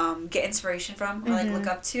like get inspiration from or like look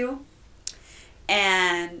up to.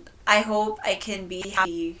 And I hope I can be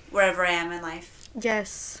happy wherever I am in life.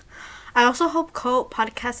 Yes. I also hope Cult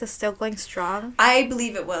Podcast is still going strong. I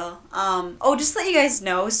believe it will. Just to let you guys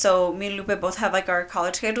know, so me and Lupe both have like our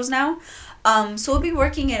college schedules now. So we'll be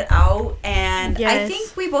working it out, and I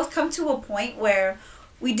think we both come to a point where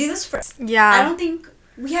we do this for. Yeah. I don't think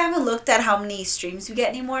we haven't looked at how many streams we get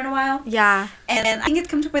anymore in a while. Yeah. And I think it's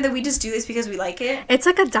come to a point that we just do this because we like it. It's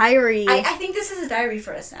like a diary. I think this is a diary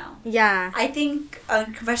for us now. Yeah. I think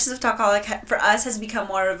Confessions of Talkaholic for us has become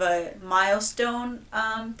more of a milestone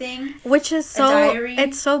thing. Which is so, diary.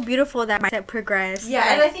 It's so beautiful that mindset progressed.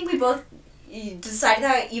 Yeah, and I think we both decided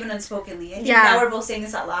that even unspokenly. I think Yeah. now we're both saying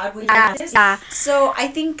this out loud. We Yeah. this. Yeah. So I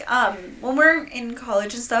think when we're in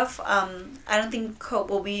college and stuff, I don't think Cope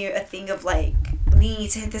will be a thing of like we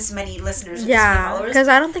need to hit this many listeners or this many followers. Because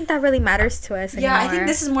I don't think that really matters to us anymore. Yeah, I think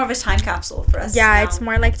this is more of a time capsule for us. Yeah, now. it's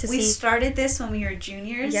more like to we see. started this when we were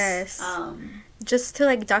juniors. Yes. Just to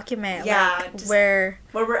like document like just where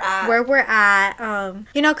we're at.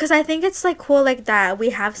 Because I think it's like cool like that we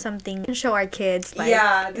have something we can show our kids. Like,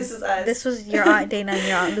 this is us. This was your Aunt Dana and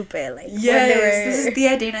your Aunt Lupe. Like this is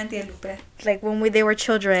Tia Dana and Tia Lupe. Like when they were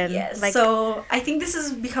children. Yes. Like, so I think this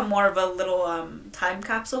has become more of a little time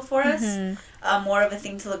capsule for us. More of a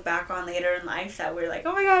thing to look back on later in life that we're like,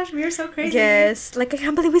 oh my gosh, we were so crazy. Yes. Like I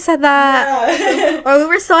can't believe we said that. Yeah. Or we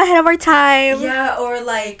were so ahead of our time. Yeah, or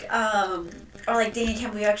like dang, I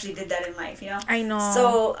can't believe we actually did that in life, you know? I know.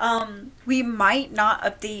 So, we might not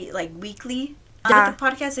update, like, weekly on the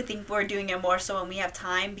podcast. I think we're doing it more so when we have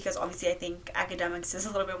time, because obviously I think academics is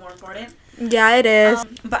a little bit more important. Yeah, it is.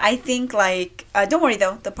 But I think, like, don't worry,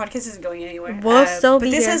 though. The podcast isn't going anywhere. We'll still be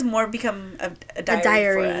But this here. has more become a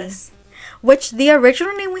diary for us. Which the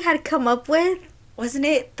original name we had come up with, wasn't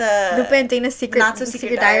it the Lupe and Dana's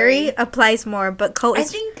Secret Diary applies more, but Coat is...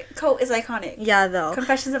 I think Coat is iconic. Yeah, though.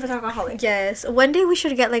 Confessions of a Talkaholic. Yes. One day we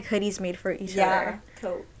should get, like, hoodies made for each other.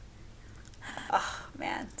 Coat. Oh,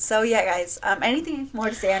 man. So, yeah, guys. Anything more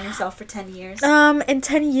to say on yourself for 10 years? In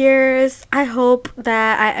 10 years, I hope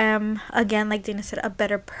that I am, again, like Dana said, a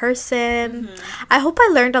better person. I hope I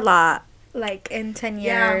learned a lot, like, in 10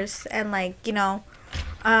 years. And, like, you know,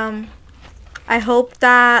 I hope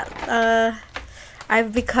that,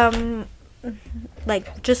 I've become,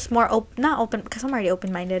 like, just more not open, because I'm already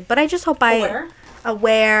open-minded, but I just hope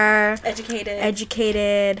aware,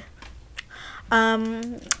 educated.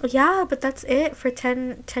 Yeah, but that's it for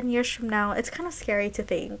 10 years from now. It's kind of scary to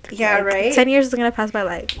think. Yeah, like, right? 10 years is going to pass by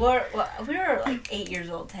like. We were like 8 years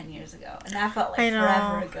old 10 years ago, and that felt like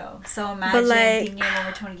forever ago. So imagine but, like, being when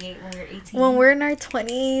we're 28, when we're 18. When we're in our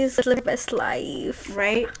 20s, live the best life.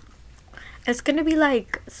 Right? It's going to be,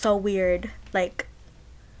 like, so weird. Like,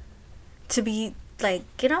 to be, like,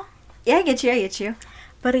 you know? Yeah, I get you.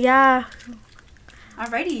 But, yeah.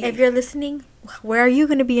 Alrighty. If you're listening, where are you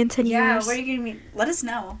going to be in 10 years? Yeah, where are you going to be? Let us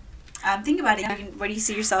know. Think about it. Where do you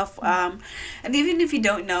see yourself? And even if you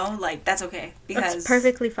don't know, like, that's okay. Because it's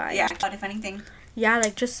perfectly fine. Yeah, if anything. Yeah,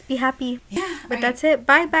 like, just be happy. Yeah. But that's it.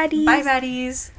 Bye, baddies. Bye, baddies.